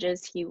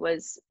charges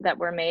that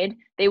were made,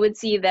 they would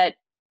see that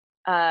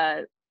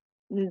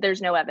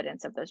there's no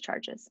evidence of those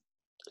charges.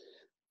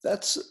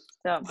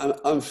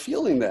 I'm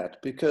feeling that,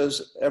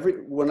 because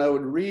when I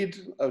would read,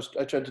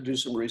 I tried to do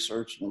some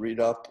research and read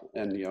up,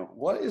 and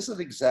what is it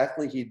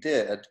exactly he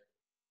did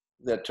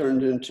that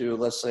turned into,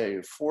 let's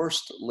say,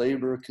 forced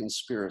labor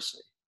conspiracy?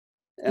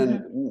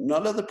 And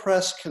none of the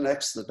press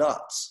connects the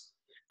dots,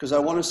 because I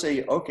want to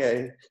say,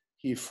 okay,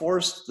 he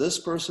forced this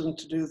person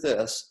to do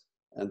this,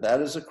 and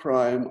that is a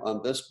crime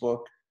on this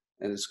book,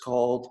 and it's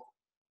called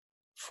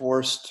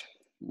forced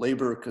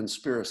labor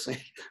conspiracy,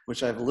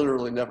 which I've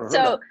literally never heard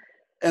of.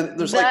 And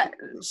there's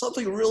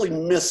something really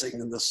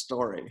missing in this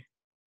story.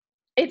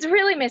 It's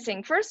really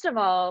missing, first of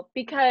all,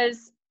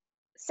 because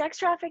sex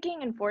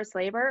trafficking and forced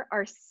labor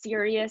are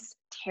serious,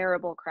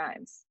 terrible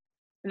crimes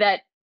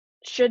that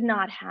should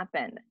not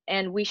happen,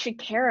 and we should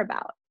care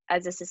about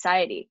as a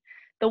society.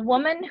 The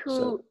woman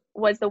who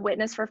was the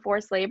witness for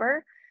forced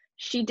labor,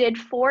 she did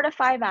 4 to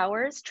 5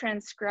 hours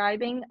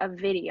transcribing a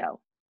video.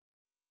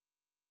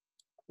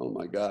 Oh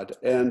my God.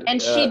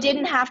 And she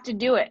didn't have to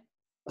do it.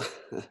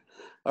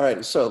 All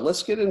right, so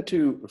let's get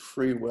into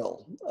free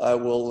will. I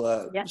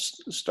will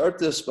start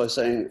this by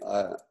saying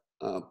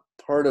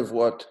part of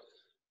what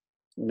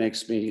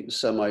makes me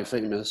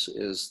semi-famous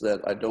is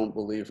that I don't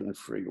believe in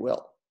free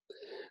will.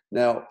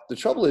 Now, the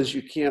trouble is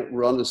you can't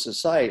run a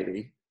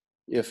society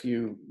if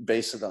you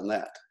base it on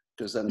that,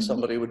 because then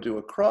somebody would do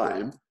a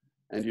crime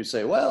and you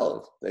say,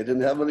 well, they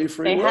didn't have any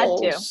free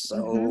will,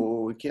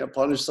 so we can't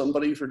punish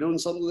somebody for doing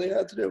something they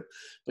had to do.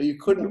 But you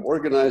couldn't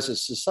organize a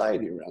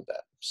society around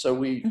that. So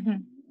we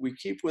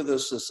keep with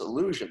us this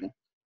illusion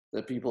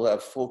that people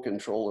have full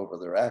control over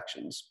their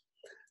actions.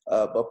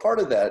 But part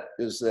of that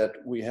is that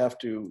we have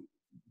to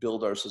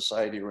build our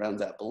society around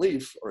that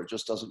belief, or it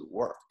just doesn't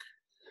work.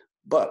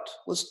 But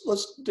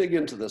let's dig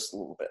into this a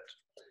little bit.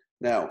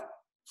 Now,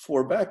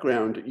 for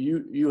background,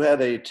 you had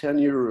a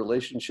 10-year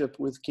relationship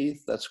with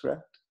Keith, that's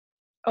correct?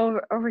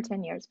 Over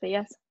 10 years, but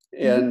yes.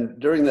 And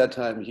during that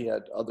time, he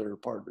had other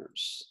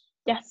partners.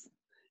 Yes.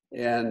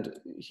 And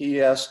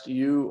he asked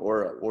you,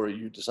 or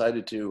you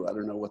decided to, I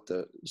don't know what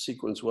the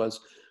sequence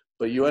was,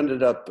 but you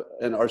ended up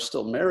and are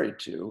still married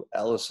to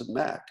Allison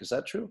Mack. Is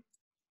that true?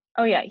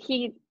 Oh yeah,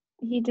 he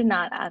did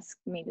not ask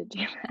me to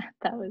do that.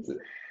 That was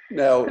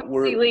now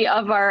completely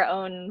of our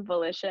own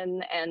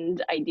volition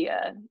and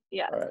idea.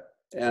 Yeah. All right.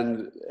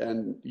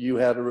 And you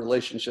had a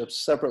relationship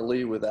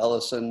separately with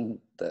Allison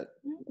that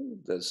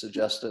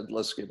suggested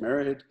let's get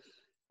married,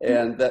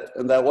 and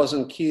that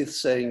wasn't Keith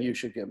saying you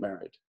should get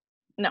married.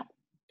 No.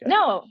 Okay.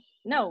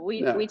 No.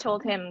 We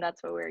told him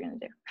that's what we were going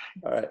to do.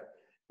 All right.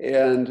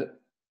 And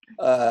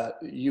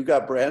you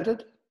got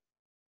branded?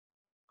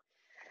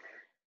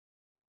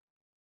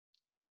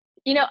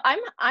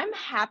 I'm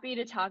happy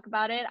to talk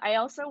about it. I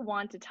also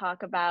want to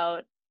talk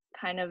about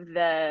kind of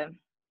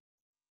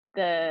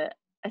the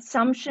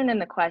assumption in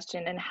the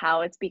question and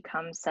how it's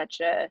become such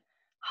a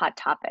hot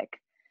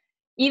topic.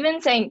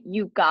 Even saying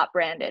you got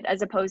branded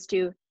as opposed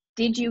to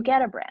did you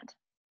get a brand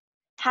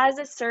has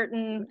a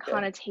certain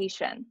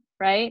connotation,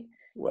 right?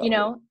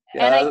 Well,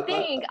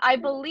 and I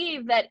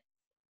believe that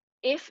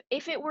if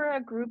it were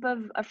a group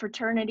of a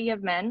fraternity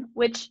of men,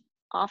 which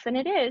often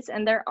it is,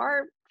 and there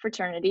are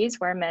fraternities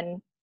where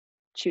men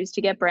choose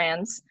to get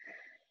brands,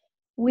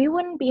 we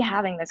wouldn't be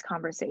having this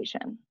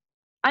conversation.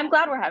 I'm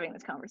glad we're having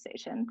this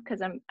conversation because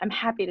I'm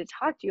happy to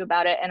talk to you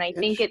about it, and I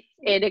think it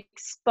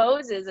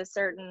exposes a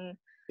certain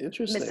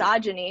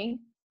misogyny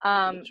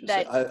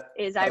that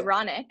is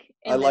ironic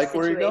in this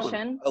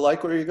situation. I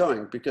like where you're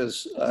going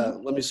because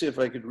let me see if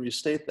I could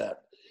restate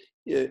that.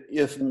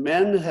 If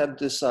men have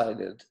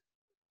decided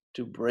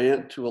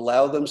to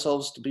allow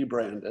themselves to be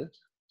branded,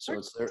 so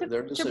it's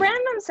their decision to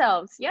brand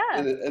themselves,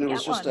 and it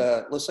was just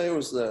let's say it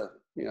was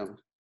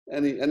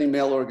any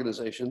male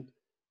organization.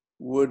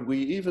 Would we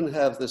even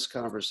have this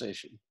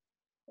conversation?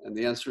 And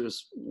the answer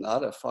is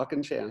not a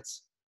fucking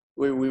chance.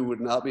 We would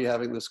not be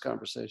having this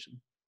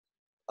conversation.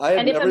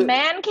 If a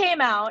man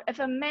came out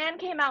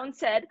and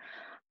said,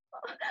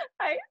 oh,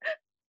 I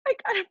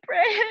got a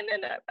brand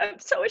and I'm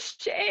so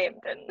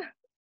ashamed, and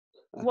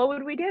what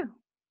would we do?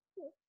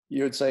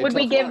 You would say would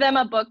we tough give luck. them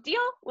a book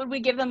deal? Would we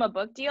give them a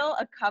book deal,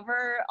 a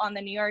cover on the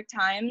New York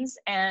Times,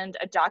 and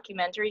a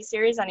documentary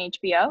series on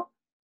HBO?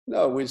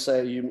 No, we'd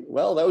say,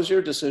 well, that was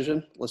your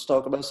decision. Let's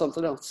talk about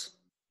something else.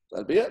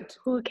 That'd be it.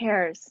 Who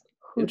cares?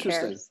 Who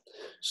Interesting. cares?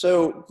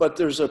 So, but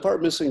there's a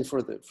part missing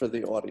for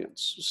the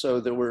audience. So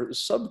there were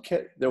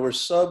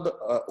sub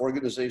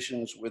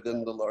organizations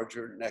within the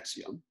larger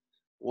NXIVM.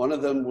 One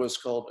of them was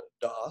called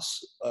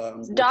DOS.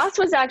 DOS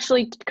was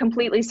actually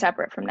completely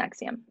separate from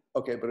NXIVM.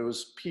 Okay, but it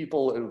was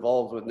people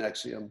involved with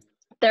NXIVM.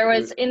 There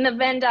was, in the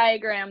Venn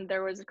diagram,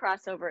 there was a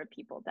crossover of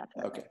people,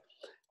 definitely. Okay.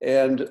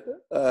 And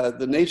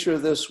the nature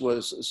of this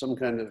was some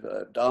kind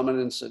of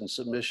dominance and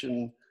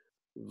submission,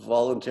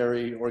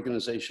 voluntary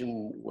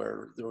organization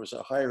where there was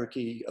a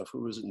hierarchy of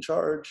who was in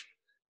charge.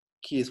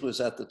 Keith was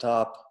at the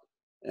top.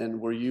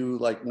 And were you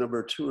like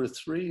number 2 or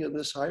 3 in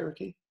this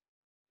hierarchy?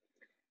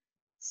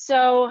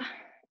 So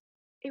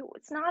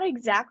it's not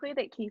exactly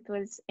that Keith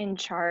was in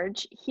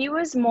charge. He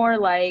was more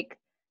like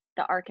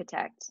the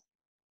architect.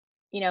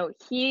 You know,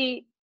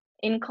 he,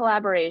 in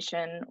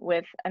collaboration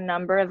with a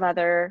number of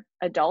other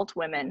adult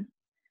women,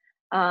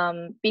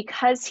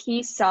 because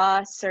he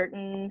saw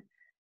certain,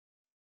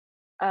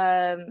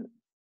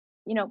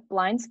 you know,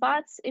 blind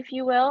spots, if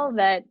you will,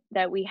 that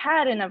we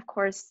had. And of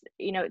course,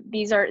 you know,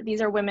 these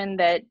are women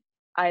that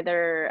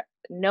either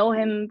know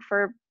him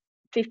for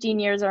 15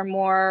 years or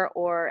more,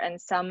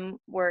 and some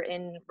were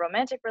in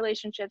romantic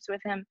relationships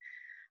with him,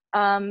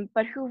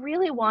 but who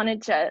really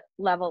wanted to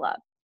level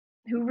up,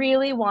 who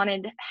really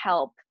wanted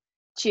help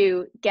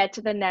to get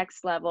to the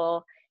next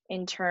level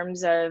in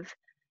terms of,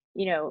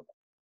 you know,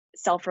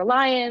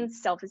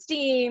 self-reliance,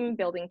 self-esteem,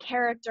 building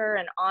character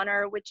and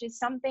honor, which is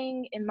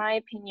something, in my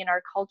opinion,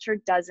 our culture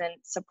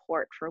doesn't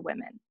support for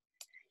women.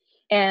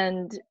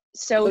 And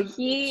so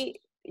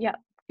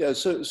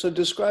So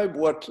describe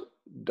what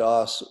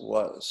DOS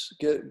was.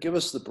 Give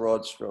us the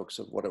broad strokes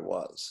of what it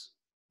was.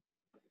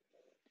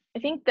 I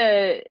think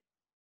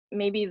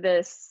maybe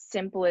the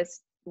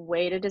simplest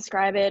way to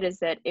describe it is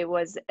that it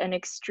was an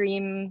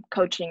extreme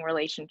coaching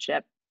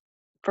relationship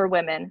for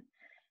women,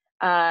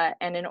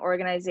 and an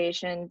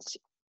organization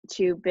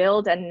to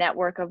build a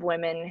network of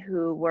women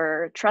who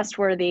were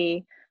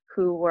trustworthy,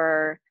 who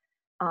were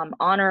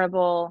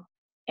honorable,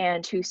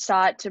 and who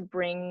sought to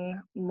bring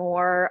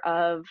more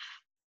of,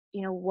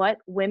 you know, what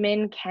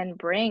women can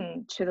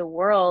bring to the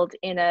world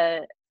in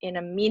a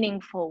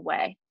meaningful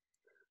way.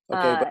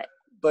 Okay,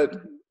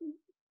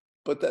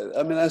 but that,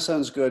 I mean, that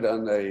sounds good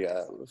on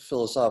a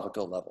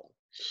philosophical level.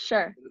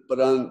 Sure. But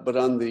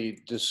on the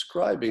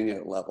describing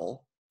it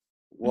level,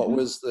 what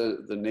was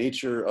the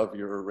nature of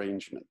your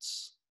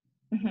arrangements?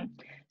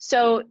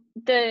 So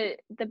the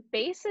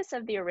basis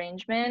of the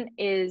arrangement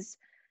is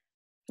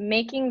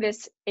making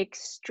this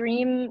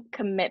extreme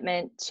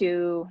commitment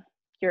to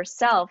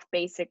yourself,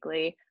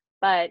 basically,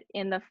 but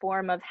in the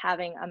form of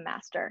having a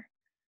master.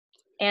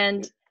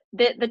 And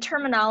the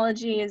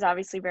terminology is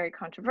obviously very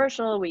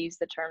controversial. We use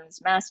the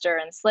terms master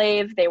and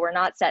slave. They were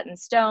not set in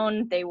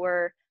stone. They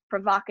were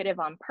provocative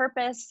on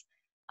purpose,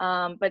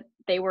 but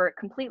they were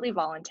completely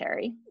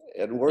voluntary.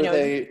 And were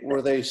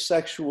they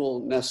sexual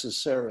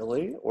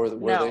necessarily, or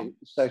were they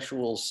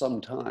sexual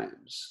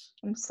sometimes?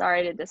 I'm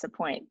sorry to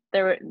disappoint.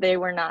 They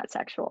were not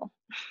sexual.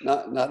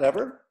 Not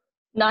ever?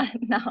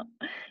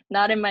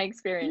 Not in my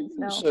experience,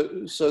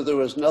 no. So there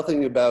was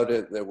nothing about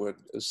it that would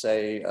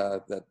say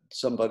that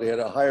somebody at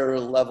a higher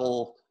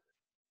level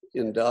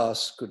in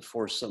DOS could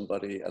force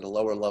somebody at a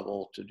lower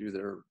level to do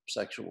their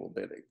sexual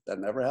bidding. That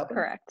never happened?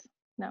 Correct.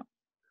 No.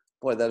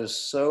 Boy, that is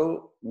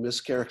so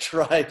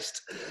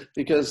mischaracterized,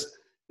 because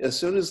as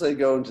soon as they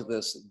go into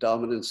this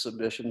dominant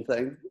submission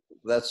thing,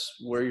 that's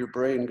where your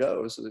brain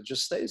goes, and it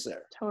just stays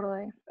there.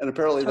 Totally. And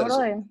apparently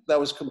that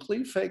was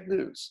complete fake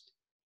news.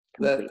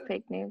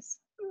 Fake news.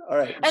 All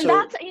right. And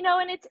that's, you know,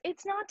 and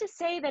it's not to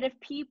say that if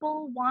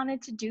people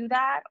wanted to do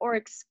that or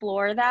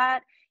explore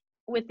that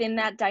within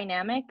that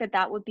dynamic,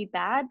 that would be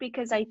bad,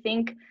 because I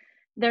think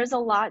there's a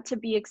lot to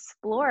be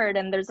explored,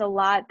 and there's a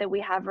lot that we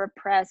have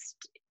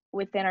repressed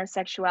within our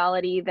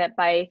sexuality that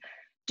by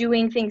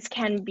doing things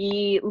can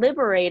be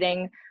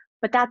liberating,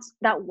 but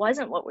that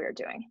wasn't what we were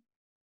doing.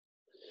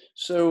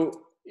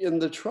 So in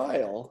the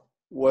trial,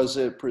 was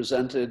it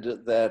presented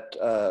that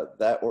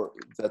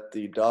that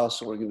the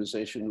DOS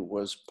organization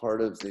was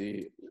part of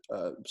the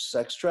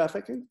sex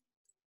trafficking?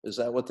 Is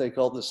that what they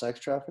call the sex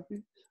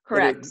trafficking?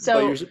 Correct.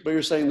 But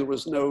you're saying there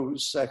was no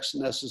sex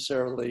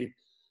necessarily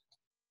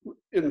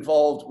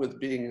involved with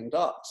being in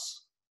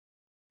DOS.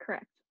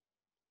 Correct.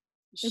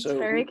 It's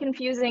very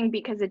confusing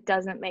because it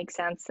doesn't make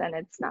sense and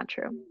it's not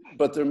true.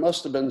 But there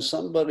must have been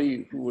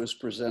somebody who was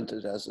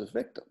presented as a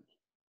victim.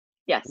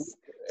 Yes.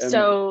 And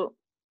so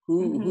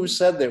who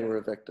said they were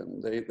a victim?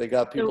 They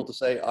got people to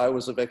say, I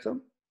was a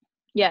victim?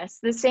 Yes,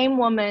 the same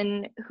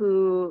woman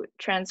who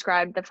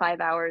transcribed the 5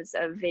 hours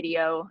of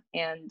video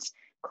and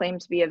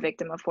claimed to be a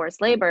victim of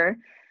forced labor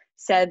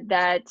said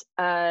that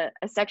a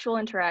sexual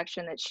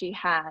interaction that she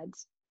had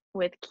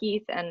with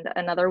Keith and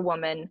another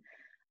woman,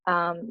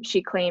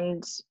 she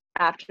claimed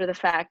after the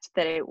fact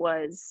that it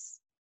was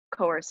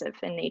coercive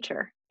in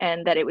nature,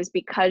 and that it was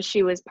because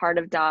she was part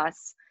of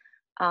DOS,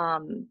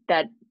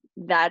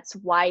 that's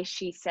why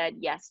she said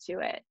yes to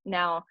it.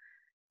 Now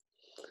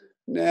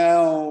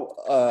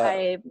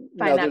I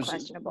find that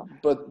questionable.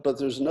 But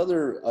there's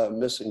another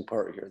missing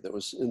part here that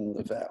was in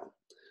the vow.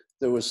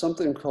 There was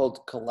something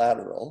called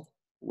collateral,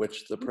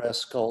 which the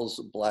press calls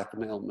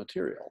blackmail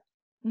material.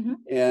 Mm-hmm.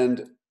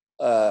 And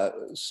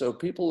so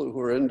people who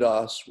are in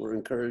DOS were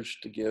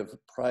encouraged to give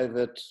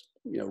private,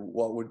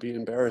 what would be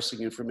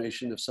embarrassing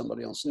information if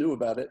somebody else knew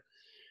about it,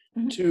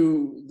 mm-hmm.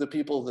 to the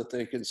people that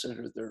they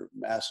considered their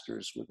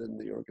masters within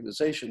the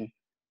organization.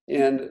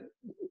 And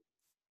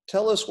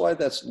tell us why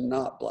that's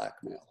not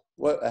blackmail.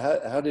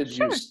 How did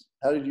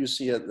you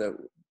see it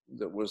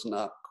that was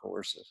not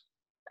coercive?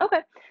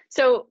 Okay,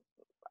 so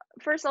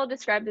first I'll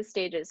describe the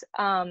stages.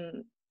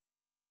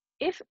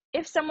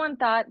 If someone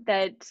thought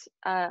that,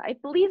 I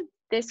believe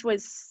this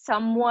was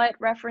somewhat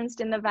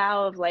referenced in the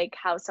vow of like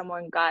how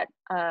someone got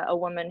a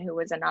woman who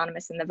was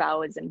anonymous in the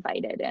vow was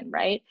invited in,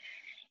 right?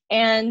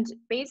 And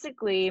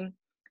basically,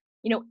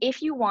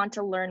 if you want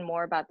to learn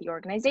more about the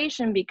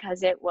organization,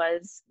 because it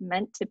was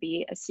meant to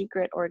be a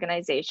secret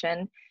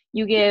organization,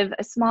 you give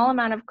a small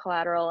amount of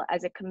collateral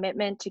as a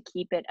commitment to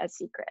keep it a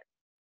secret.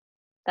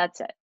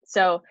 That's it.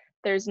 So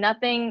there's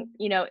nothing,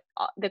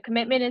 the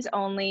commitment is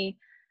only,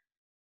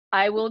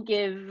 I will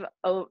give,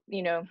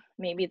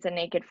 maybe it's a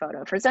naked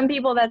photo. For some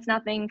people, that's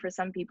nothing. For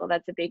some people,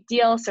 that's a big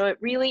deal. So it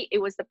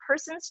was the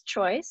person's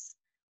choice,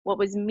 what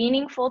was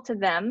meaningful to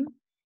them,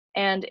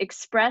 and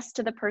expressed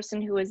to the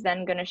person who was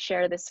then going to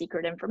share the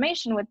secret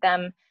information with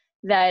them,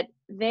 that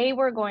they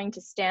were going to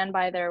stand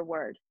by their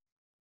word.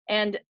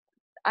 And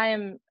I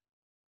am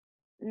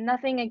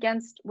nothing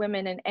against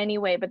women in any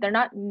way, but they're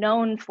not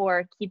known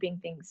for keeping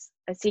things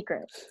a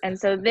secret. And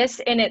so this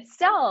in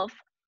itself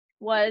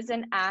was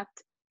an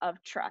act of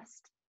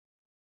trust.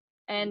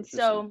 And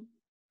so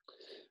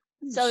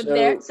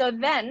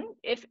then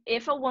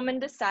if a woman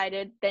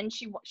decided, then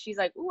she's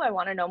like, ooh, I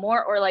want to know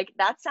more, or like,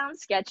 that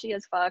sounds sketchy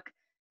as fuck,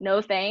 no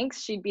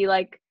thanks, she'd be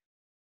like,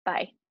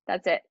 bye,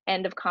 that's it,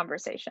 end of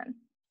conversation.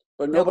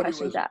 But no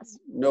questions asked.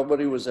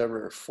 Nobody was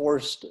ever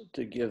forced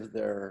to give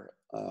their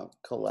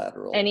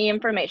collateral, any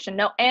information.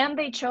 No, and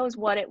they chose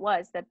what it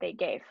was that they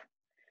gave.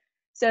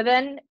 So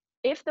then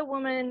if the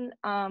woman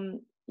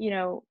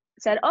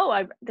said,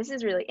 oh, this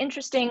is really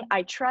interesting,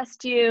 I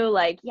trust you,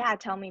 like, yeah,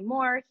 tell me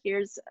more,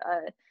 here's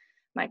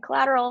my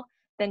collateral,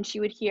 then she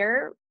would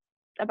hear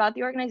about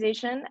the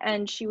organization,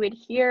 and she would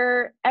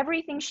hear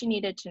everything she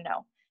needed to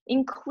know,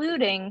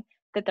 including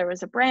that there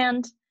was a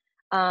brand,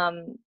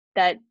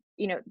 that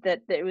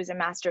it was a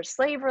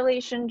master-slave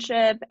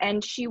relationship,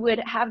 and she would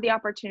have the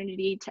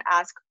opportunity to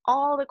ask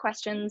all the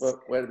questions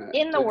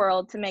in the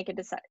world to make a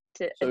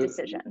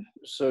decision.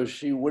 So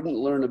she wouldn't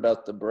learn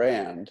about the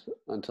brand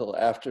until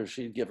after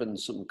she'd given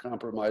some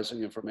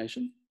compromising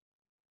information?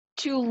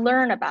 To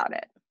learn about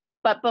it,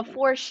 but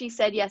before she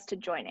said yes to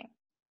joining.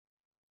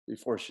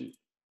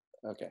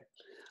 Okay.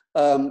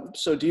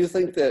 So do you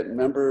think that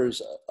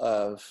members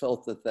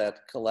felt that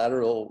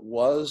collateral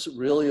was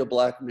really a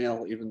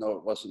blackmail, even though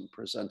it wasn't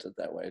presented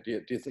that way?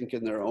 Do you think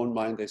in their own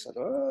mind they said,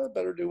 oh, I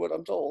better do what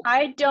I'm told?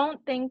 I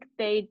don't think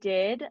they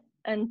did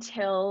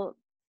until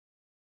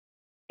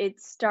it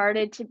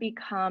started to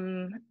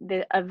become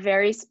a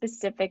very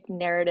specific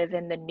narrative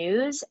in the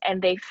news,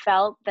 and they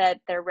felt that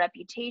their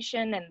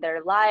reputation and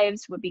their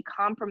lives would be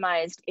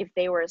compromised if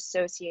they were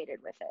associated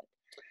with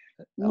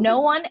it. No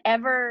one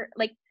ever,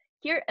 like,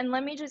 here, and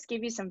let me just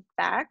give you some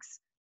facts.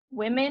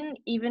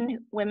 Even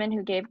women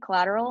who gave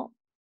collateral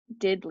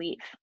did leave.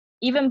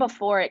 Even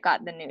before it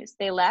got the news,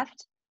 they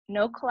left.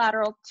 No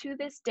collateral to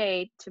this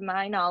day, to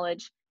my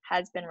knowledge,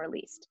 has been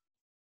released,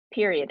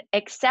 period,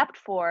 except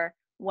for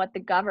what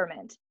the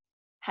government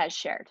has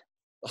shared.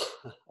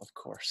 Of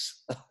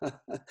course.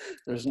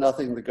 There's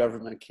nothing the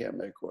government can't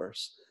make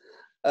worse.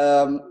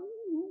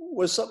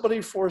 Was somebody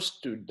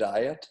forced to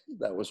diet?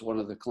 That was one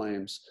of the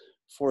claims.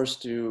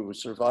 Forced to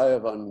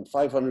survive on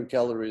 500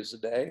 calories a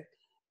day,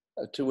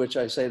 to which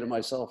I say to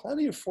myself, how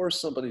do you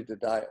force somebody to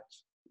diet?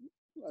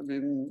 I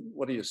mean,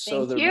 what do you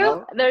sew their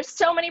mouth? There's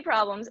so many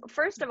problems.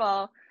 First of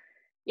all,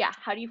 yeah,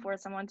 how do you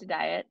force someone to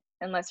diet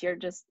unless you're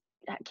just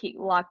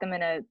lock them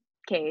in a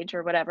cage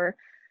or whatever?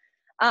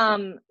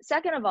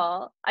 Second of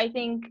all, I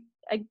think,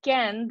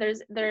 again,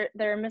 there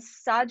are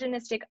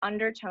misogynistic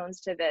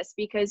undertones to this,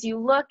 because you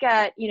look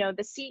at,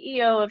 the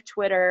CEO of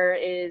Twitter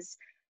is,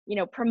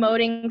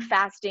 promoting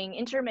fasting,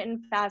 intermittent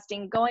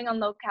fasting, going on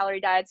low calorie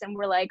diets, and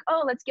we're like,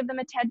 oh, let's give them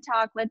a TED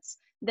talk,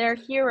 they're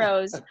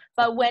heroes.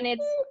 But when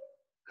it's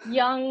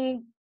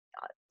young,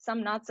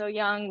 some not so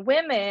young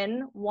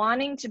women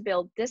wanting to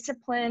build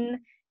discipline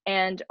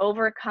and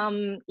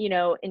overcome,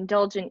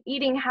 indulgent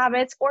eating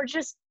habits, or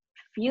just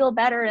feel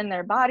better in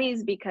their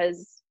bodies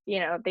because,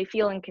 they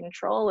feel in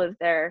control of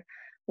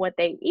what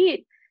they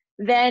eat,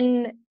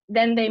 then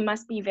they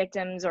must be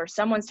victims, or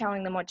someone's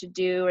telling them what to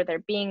do, or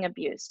they're being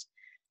abused.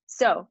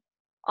 So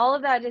all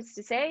of that is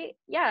to say,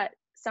 yeah,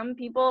 some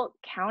people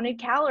counted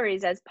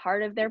calories as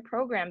part of their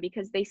program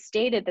because they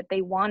stated that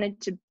they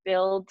wanted to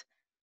build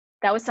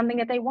that was something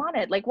that they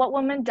wanted. Like, what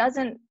woman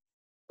doesn't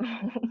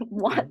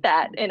want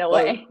that in a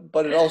way?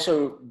 But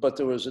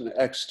there was an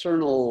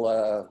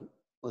external,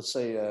 let's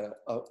say,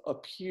 a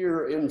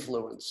peer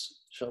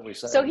influence, shall we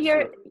say? So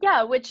here,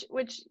 yeah,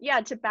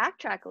 to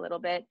backtrack a little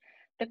bit,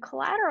 the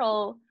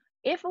collateral,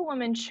 if a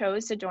woman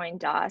chose to join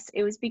DOS,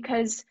 it was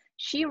because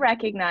she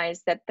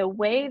recognized that the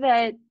way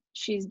that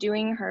she's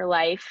doing her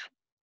life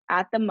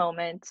at the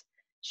moment,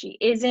 she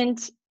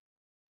isn't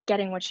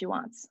getting what she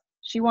wants.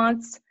 She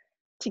wants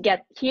to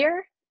get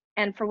here,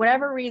 and for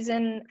whatever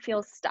reason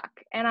feels stuck.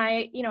 And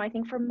I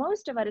think for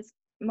most of us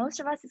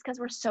it's because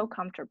we're so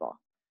comfortable.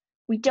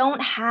 We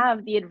don't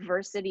have the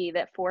adversity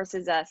that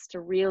forces us to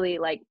really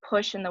like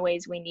push in the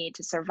ways we need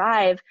to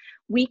survive.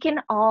 We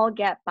can all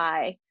get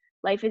by.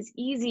 Life is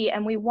easy,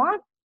 and we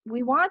want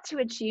to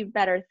achieve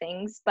better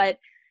things, but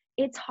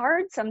it's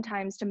hard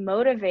sometimes to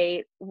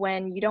motivate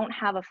when you don't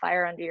have a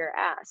fire under your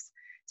ass.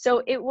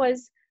 So it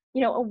was,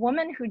 a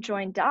woman who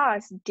joined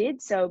DOS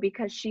did so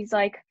because she's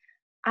like,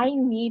 I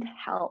need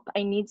help.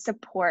 I need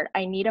support.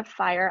 I need a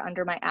fire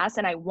under my ass,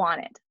 and I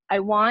want it. I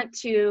want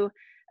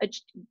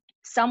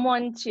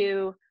someone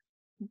to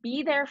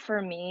be there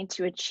for me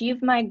to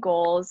achieve my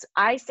goals.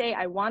 I say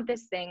I want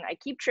this thing. I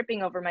keep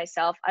tripping over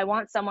myself. I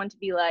want someone to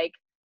be like,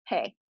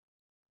 hey,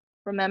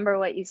 remember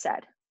what you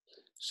said.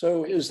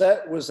 So was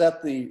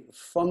that the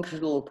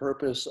functional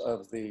purpose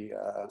of the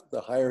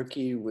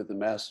hierarchy with the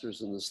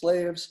masters and the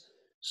slaves,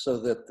 so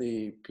that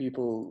the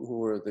people who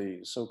were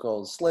the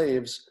so-called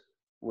slaves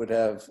would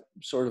have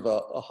sort of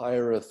a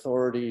higher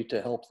authority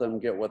to help them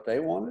get what they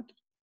wanted?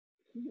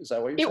 Is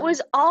that what you're saying? It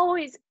was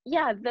always,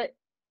 yeah,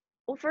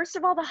 well, first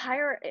of all, the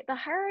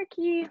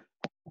hierarchy,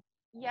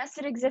 yes,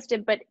 it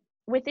existed, but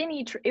within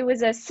each, it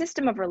was a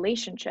system of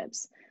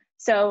relationships.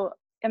 So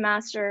a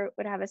master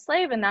would have a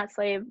slave, and that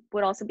slave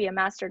would also be a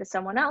master to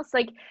someone else,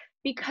 like,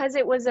 because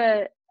it was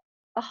a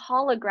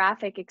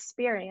holographic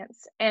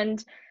experience.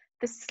 And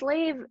the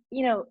slave,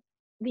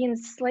 the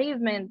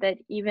enslavement that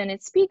even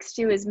it speaks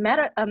to is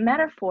a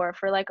metaphor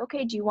for like,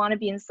 okay, do you want to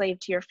be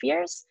enslaved to your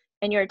fears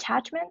and your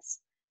attachments?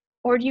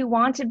 Or do you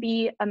want to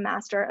be a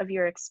master of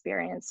your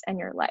experience and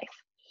your life?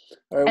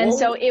 Right, and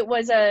so it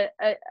was a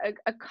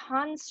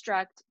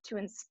construct to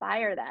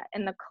inspire that.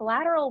 And the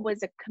collateral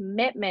was a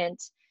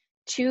commitment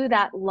to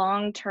that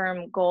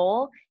long-term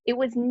goal. It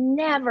was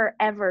never,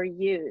 ever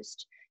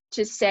used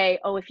to say,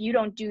 oh, if you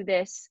don't do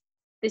this,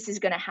 this is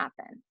going to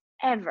happen,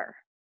 ever.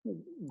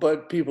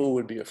 But people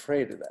would be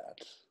afraid of that.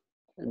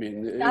 I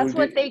mean, that's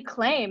what they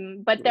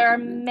claim, but there are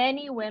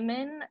many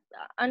women,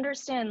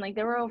 understand, like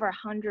there were over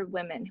 100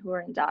 women who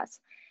were in DOS,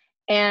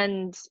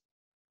 and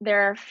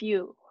there are a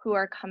few who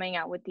are coming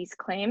out with these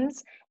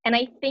claims. And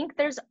I think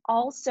there's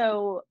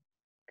also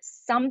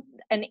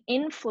an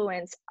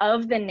influence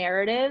of the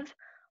narrative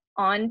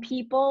on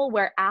people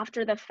where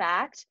after the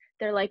fact,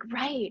 they're like,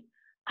 right,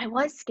 I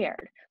was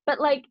scared. But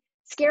like,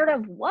 scared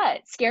of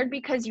what? Scared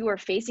because you were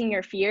facing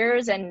your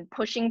fears and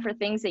pushing for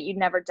things that you'd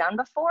never done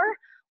before?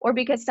 Or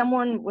because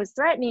someone was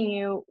threatening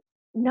you?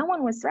 No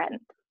one was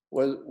threatened.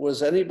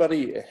 Was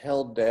anybody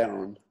held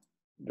down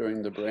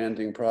during the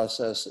branding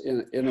process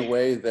in a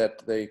way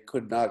that they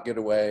could not get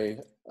away?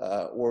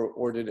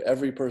 Or did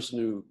every person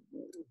who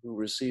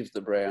received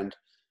the brand,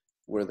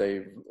 were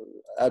they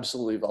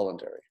absolutely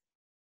voluntary?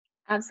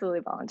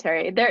 Absolutely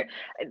voluntary.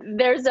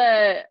 There's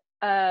a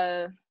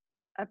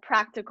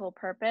practical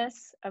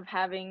purpose of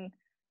having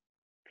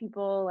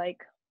people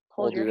like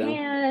hold your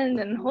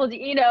hand and hold,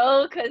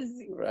 because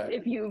right,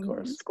 if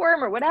you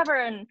squirm or whatever,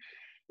 and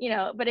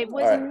but it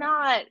was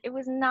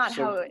not,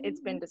 how it's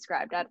been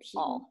described at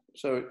all.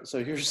 So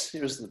here's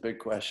the big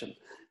question.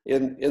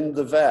 In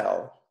the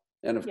vow,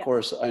 and of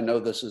course I know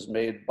this is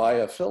made by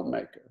a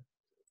filmmaker.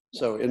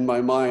 So in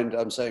my mind,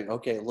 I'm saying,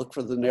 okay, look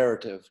for the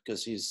narrative,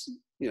 because he's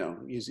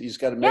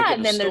got to make it a story.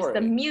 And then there's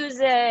the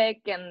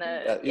music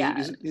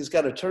and he's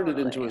got to turn it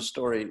into a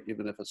story,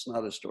 even if it's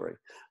not a story.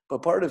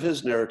 But part of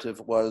his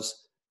narrative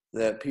was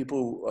that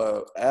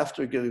people,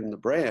 after getting the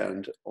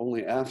brand,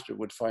 only after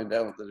would find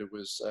out that it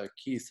was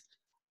Keith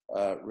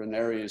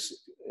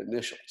Raniere's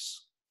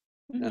initials.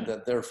 Mm-hmm. And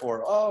that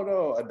therefore, oh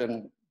no, I've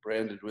been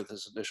branded with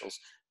his initials.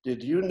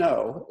 Did you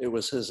know it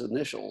was his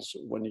initials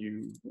when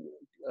you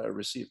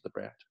received the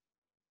brand?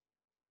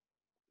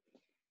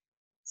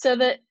 So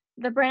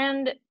the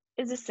brand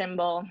is a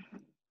symbol,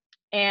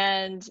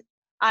 and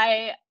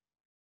I'm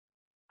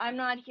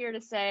not here to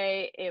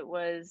say it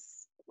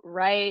was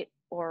right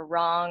or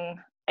wrong.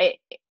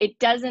 It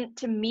doesn't,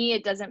 to me,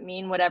 it doesn't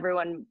mean what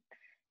everyone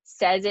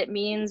says it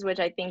means, which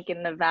I think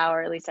in the vow,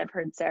 or at least I've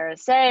heard Sarah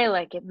say,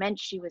 like it meant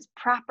she was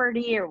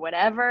property or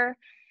whatever.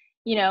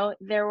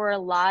 There were a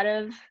lot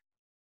of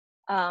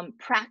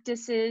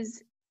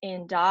practices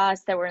in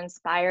DOS that were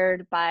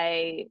inspired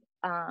by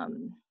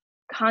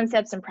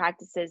concepts and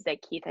practices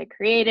that Keith had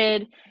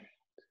created.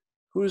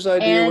 Whose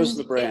idea was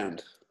the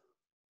brand?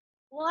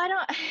 Well, I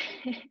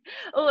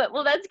don't.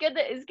 Well, that's good.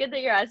 It's good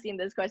that you're asking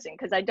this question,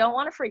 because I don't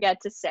want to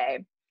forget to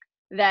say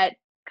that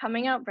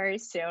coming out very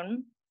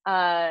soon,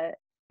 8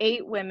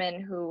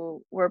 women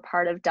who were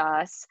part of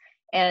DOS,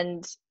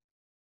 and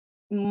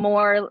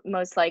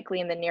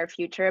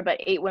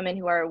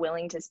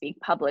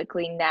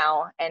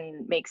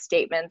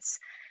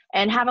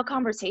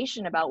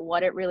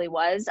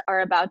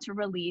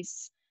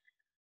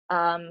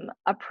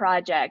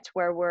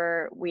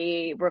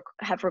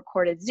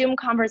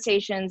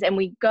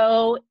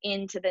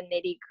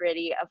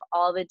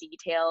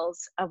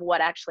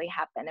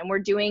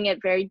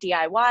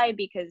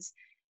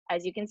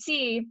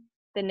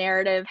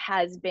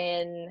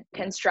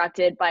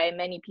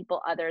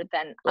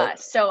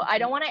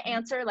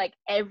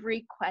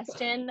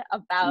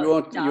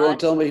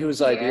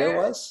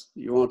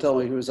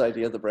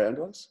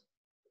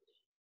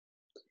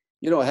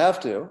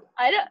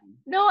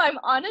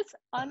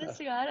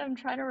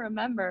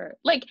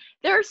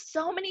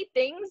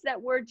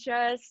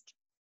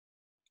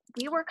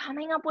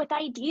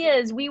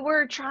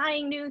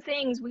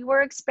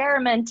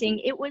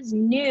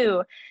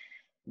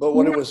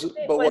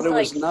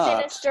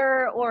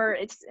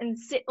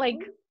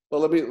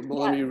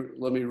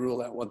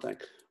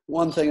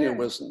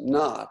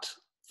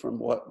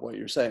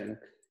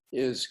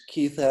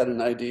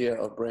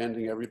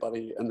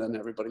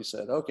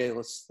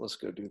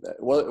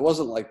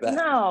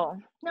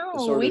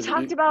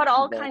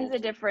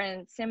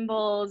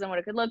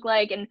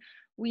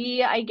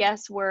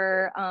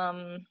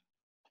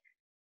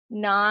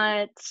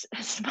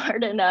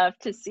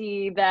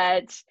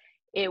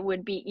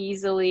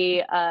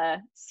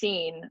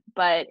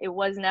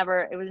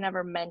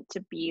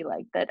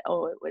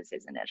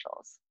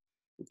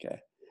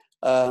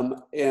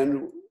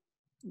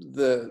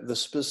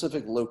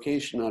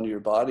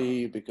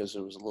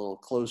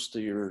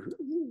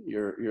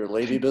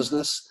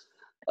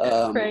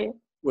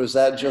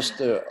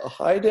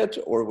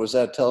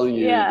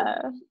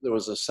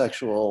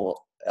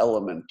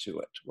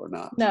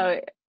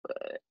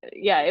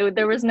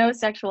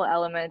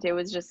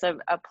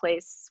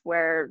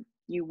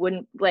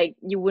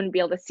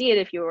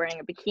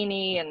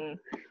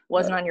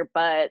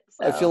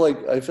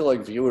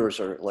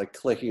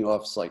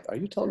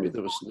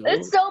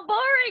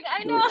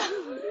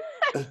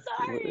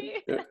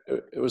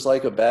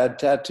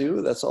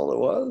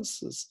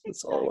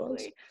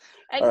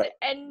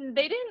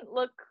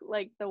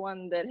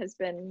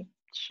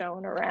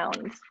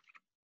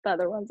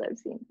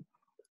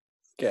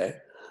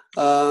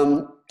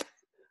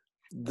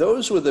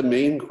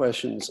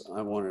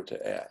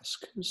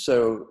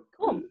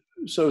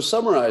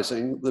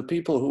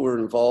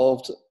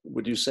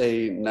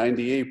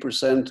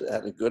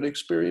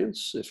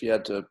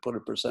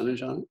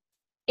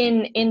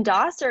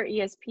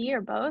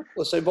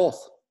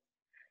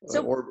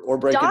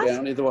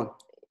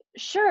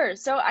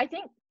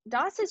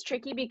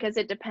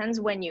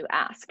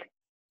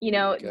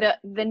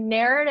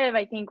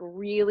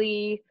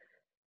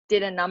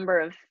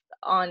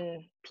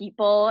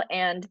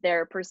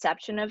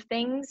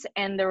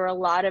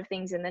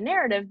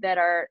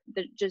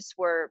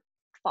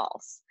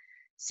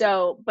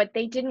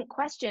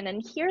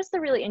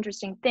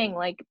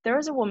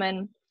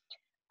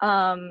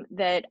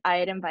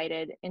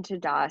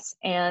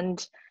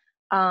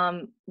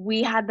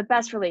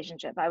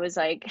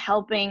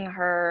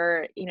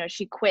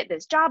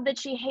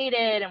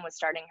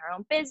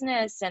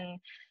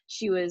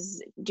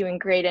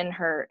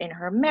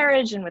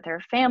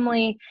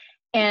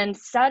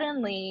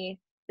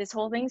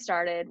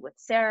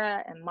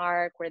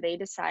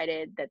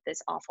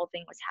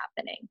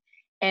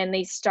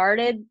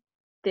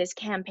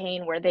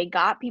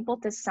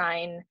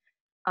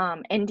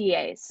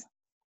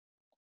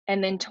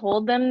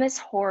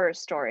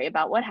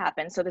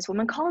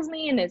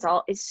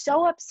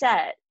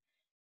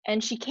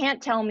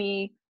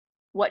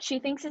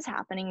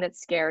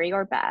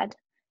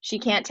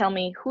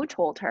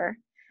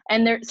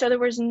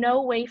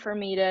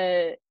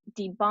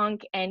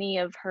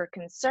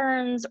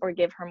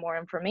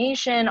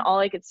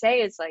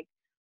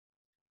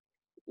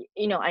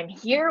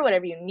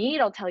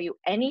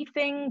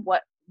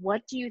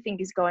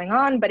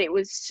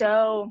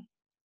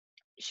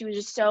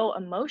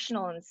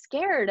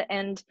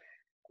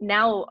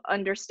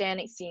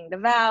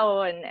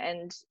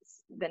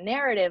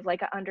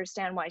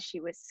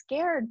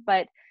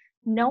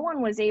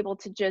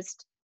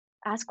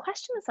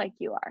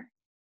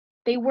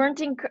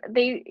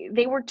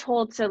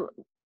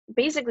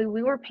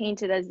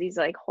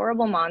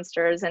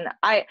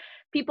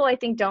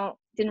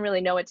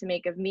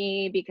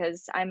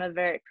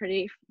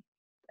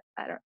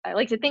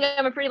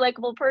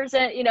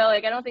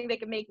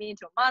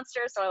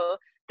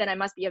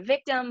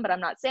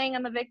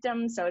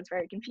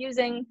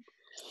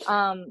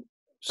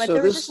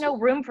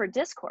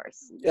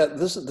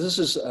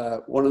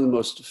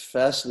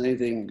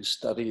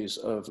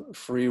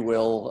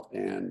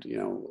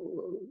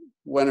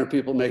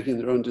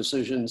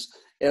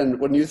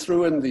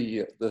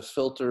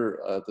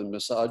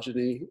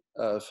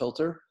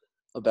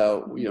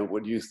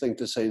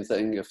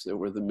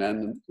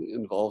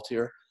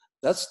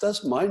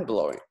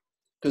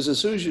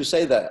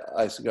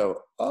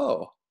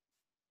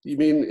You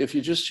mean if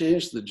you just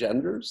changed the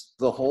genders,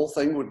 the whole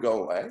thing would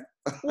go away?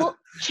 Well,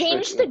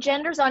 change the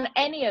genders on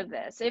any of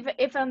this.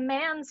 If a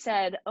man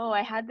said, "Oh,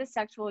 I had this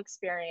sexual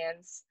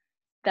experience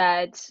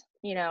that,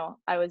 you know,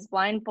 I was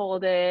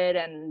blindfolded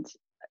and,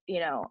 you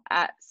know,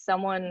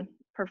 someone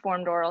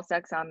performed oral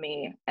sex on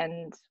me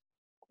and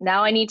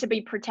now I need to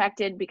be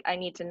protected. I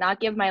need to not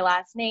give my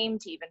last name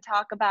to even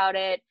talk about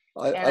it,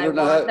 and I I don't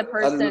know want how, the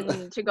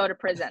person to go to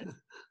prison."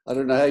 I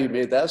don't know how you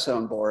made that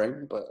sound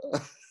boring, but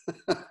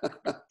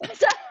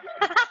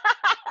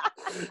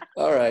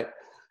all right.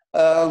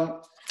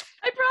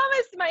 I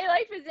promise my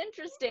life is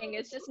interesting.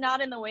 It's just not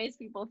in the ways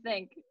people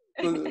think.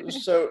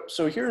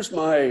 So here's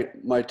my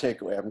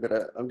takeaway.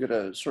 I'm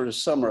gonna sort of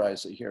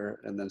summarize it here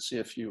and then see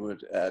if you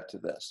would add to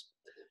this.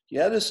 You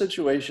had a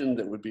situation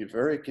that would be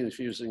very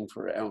confusing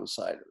for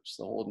outsiders,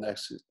 the whole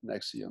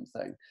NXIVM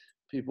thing.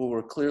 People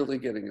were clearly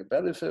getting a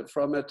benefit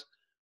from it,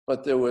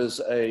 but there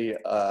was a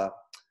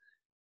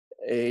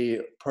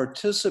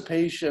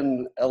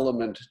participation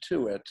element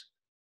to it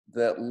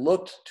that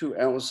looked to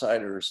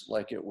outsiders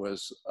like it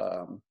was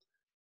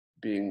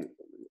being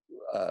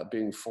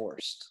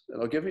forced.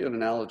 And I'll give you an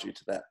analogy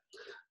to that.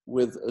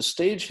 With a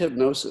stage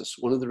hypnosis,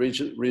 one of the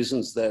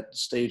reasons that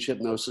stage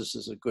hypnosis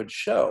is a good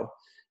show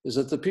is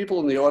that the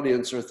people in the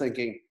audience are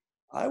thinking,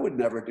 I would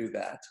never do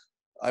that.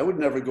 I would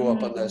never go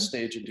up on that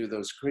stage and do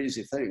those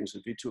crazy things.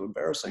 It'd be too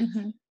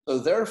embarrassing. So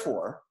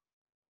therefore,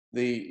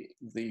 the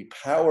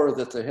power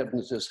that the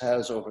hypnotist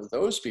has over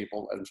those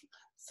people, and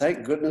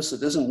thank goodness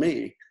it isn't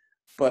me,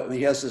 but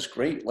he has this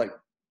great like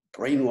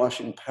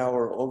brainwashing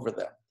power over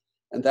them.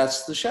 And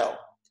that's the show.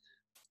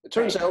 It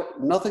turns out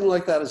nothing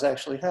like that is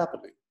actually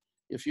happening.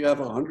 If you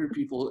have 100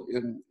 people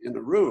in a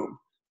room,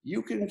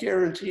 you can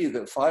guarantee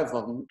that 5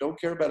 of them don't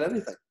care about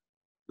anything.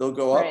 They'll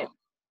go up,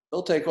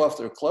 they'll take off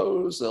their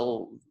clothes,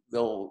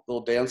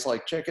 they'll dance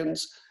like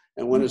chickens,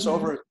 and when it's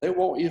over, they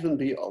won't even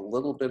be a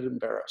little bit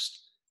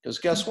embarrassed. Because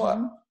guess what?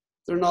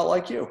 They're not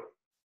like you.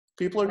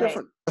 People are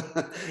different.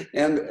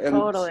 and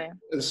Totally.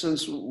 And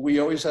since we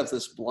always have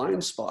this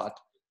blind spot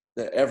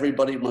that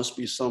everybody must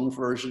be some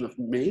version of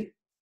me,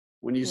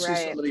 when you see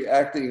somebody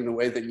acting in a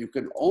way that you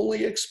can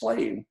only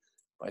explain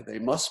by they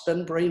must have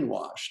been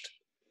brainwashed,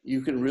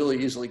 you can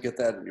really easily get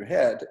that in your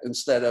head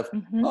instead of,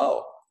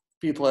 oh,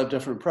 people have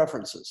different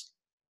preferences.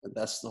 And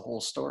that's the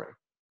whole story.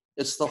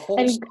 It's the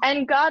whole story.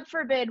 And God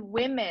forbid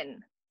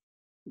women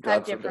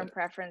have different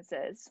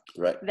preferences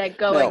that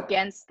go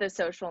against the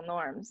social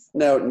norms.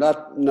 Now,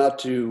 not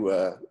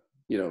to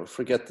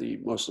forget the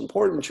most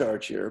important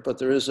charge here, but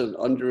there is an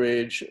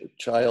underage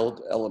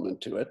child element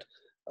to it.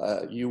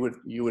 You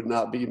would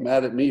not be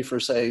mad at me for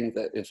saying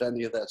that if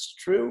any of that's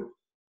true,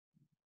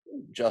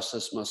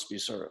 justice must be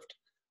served.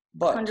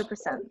 But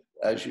 100%.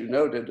 As you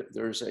noted,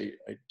 there's a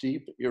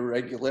deep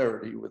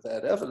irregularity with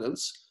that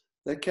evidence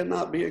that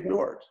cannot be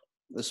ignored,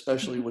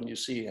 especially when you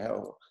see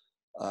how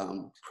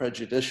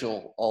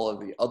prejudicial all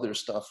of the other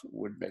stuff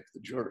would make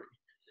the jury.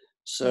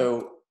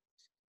 So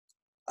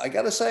I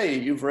got to say,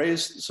 you've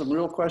raised some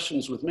real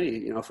questions with me.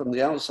 You know, from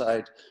the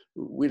outside,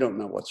 we don't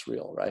know what's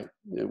real, right?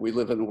 You know, we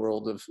live in a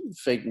world of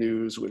fake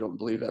news. We don't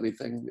believe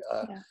anything.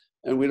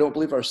 And we don't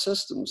believe our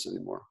systems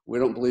anymore. We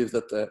don't believe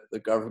that the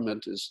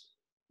government is,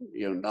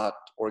 not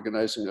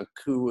organizing a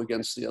coup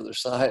against the other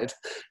side.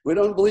 We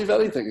don't believe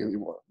anything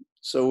anymore.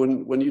 So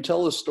when you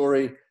tell a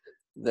story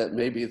that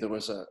maybe there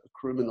was a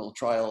criminal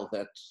trial,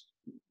 that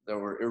there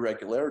were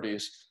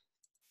irregularities,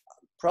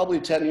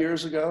 probably 10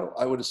 years ago,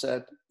 I would have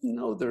said,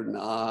 no, they're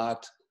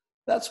not.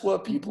 That's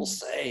what people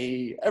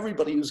say.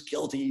 Everybody who's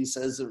guilty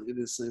says they're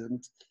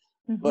innocent.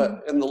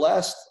 But in the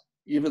last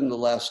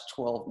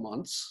 12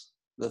 months,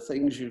 the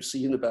things you've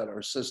seen about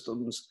our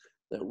systems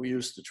that we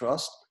used to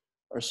trust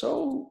are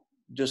so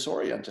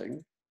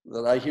disorienting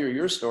that I hear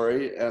your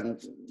story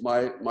and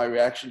my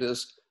reaction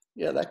is,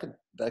 yeah, that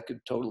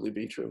could totally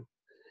be true.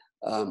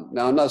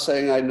 Now, I'm not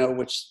saying I know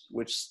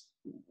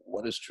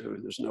what is true.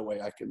 There's no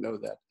way I can know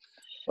that.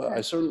 But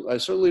I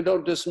certainly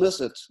don't dismiss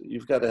it.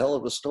 You've got a hell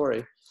of a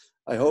story.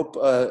 I hope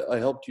I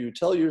helped you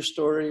tell your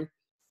story,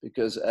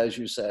 because as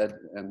you said,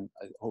 and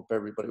I hope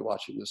everybody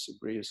watching this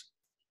agrees,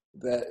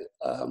 that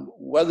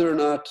whether or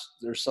not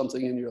there's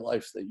something in your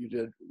life that you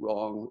did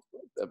wrong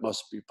that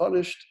must be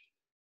punished,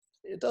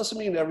 it doesn't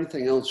mean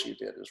everything else you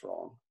did is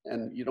wrong.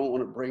 And you don't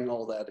want to bring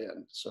all that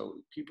in. So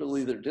people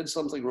either did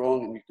something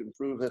wrong and you can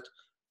prove it,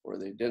 or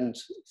they didn't,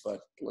 but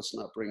let's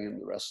not bring in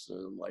the rest of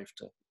their life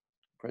to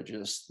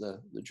prejudice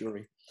the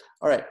jury.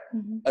 All right.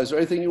 Is there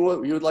anything you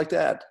would like to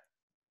add?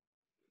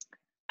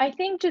 I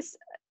think just,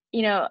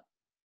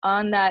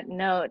 on that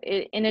note,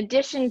 in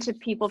addition to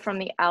people from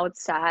the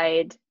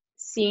outside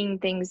seeing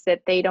things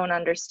that they don't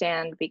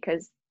understand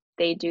because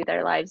they do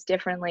their lives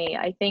differently,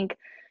 I think,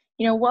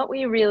 what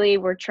we really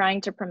were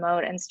trying to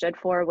promote and stood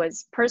for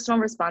was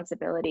personal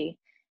responsibility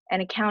and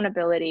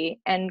accountability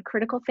and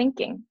critical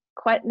thinking.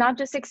 Quite not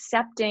just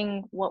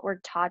accepting what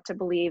we're taught to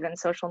believe in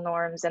social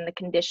norms and the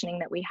conditioning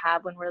that we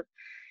have when we're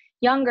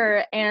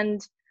younger. And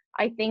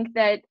I think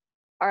that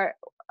our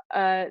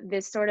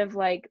this sort of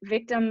like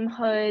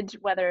victimhood,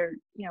 whether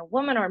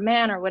woman or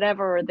man or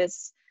whatever, or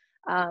this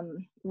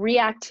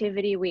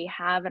reactivity we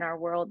have in our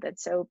world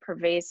that's so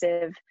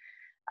pervasive.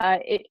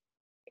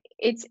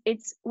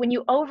 It's when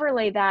you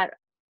overlay that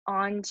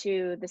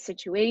onto the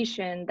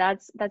situation,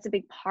 that's a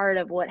big part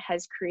of what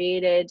has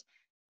created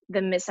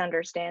the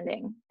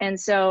misunderstanding. And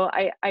so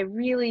I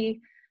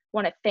really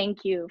want to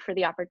thank you for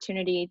the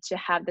opportunity to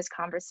have this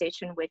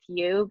conversation with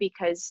you,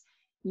 because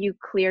you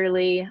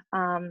clearly,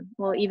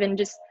 well, even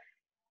just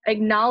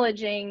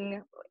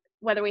acknowledging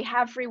whether we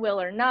have free will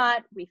or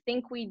not, we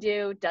think we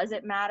do, does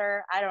it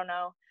matter? I don't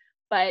know.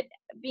 But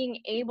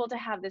being able to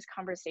have this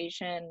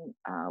conversation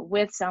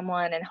with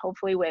someone, and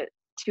hopefully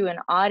to an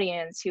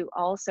audience who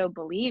also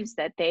believes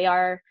that they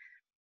are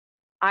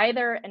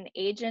either an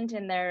agent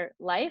in their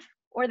life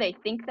or they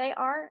think they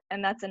are,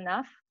 and that's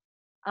enough.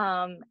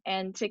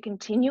 And to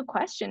continue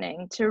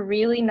questioning, to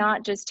really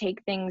not just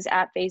take things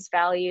at face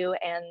value,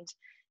 and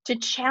to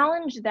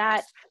challenge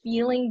that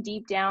feeling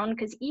deep down,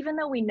 because even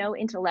though we know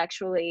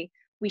intellectually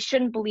we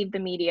shouldn't believe the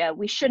media,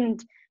 we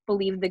shouldn't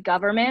believe the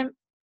government,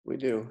 We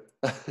do.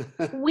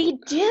 we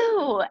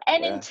do.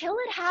 And Yeah. until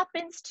it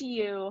happens to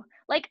you,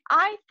 like,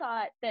 I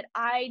thought that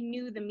I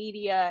knew the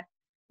media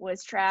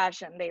was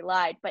trash and they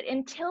lied, but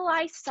until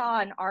I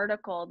saw an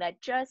article that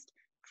just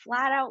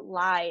flat out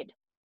lied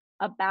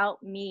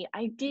about me,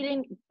 I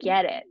didn't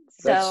get it.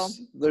 So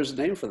There's a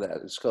name for that.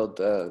 It's called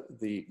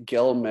the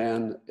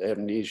Gell-Mann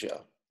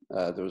amnesia.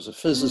 There was a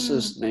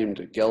physicist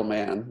named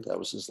Gell-Mann, that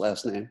was his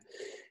last name.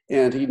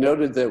 And he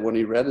noted that when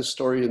he read a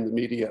story in the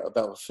media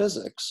about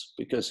physics,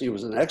 because he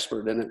was an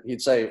expert in it,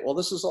 he'd say, well,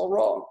 this is all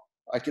wrong.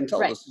 I can tell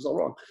this is all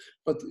wrong.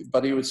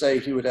 But he would say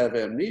he would have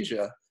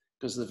amnesia,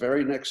 because the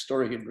very next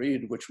story he'd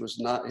read, which was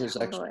not his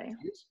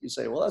expertise, he'd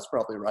say, well, that's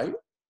probably right.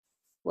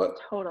 What?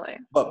 Totally.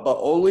 But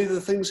only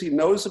the things he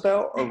knows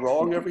about are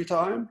wrong every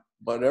time,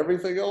 but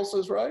everything else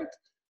is right.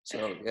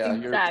 So yeah,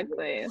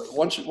 exactly.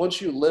 Once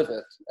you live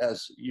it,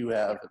 as you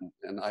have,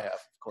 and I have,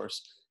 of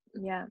course,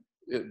 yeah,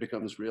 it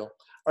becomes real.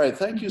 All right,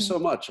 thank you so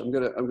much. I'm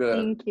gonna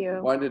thank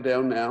you. wind it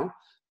down now.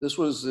 This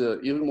was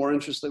even more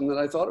interesting than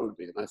I thought it would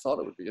be, and I thought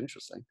it would be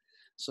interesting.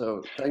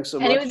 So thanks so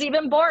much. And it was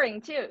even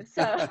boring too.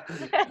 So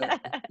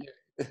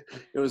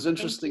it was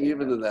interesting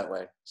even in that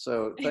way.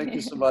 So thank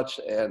you so much,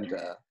 and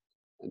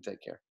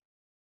take care.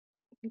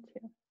 You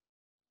too.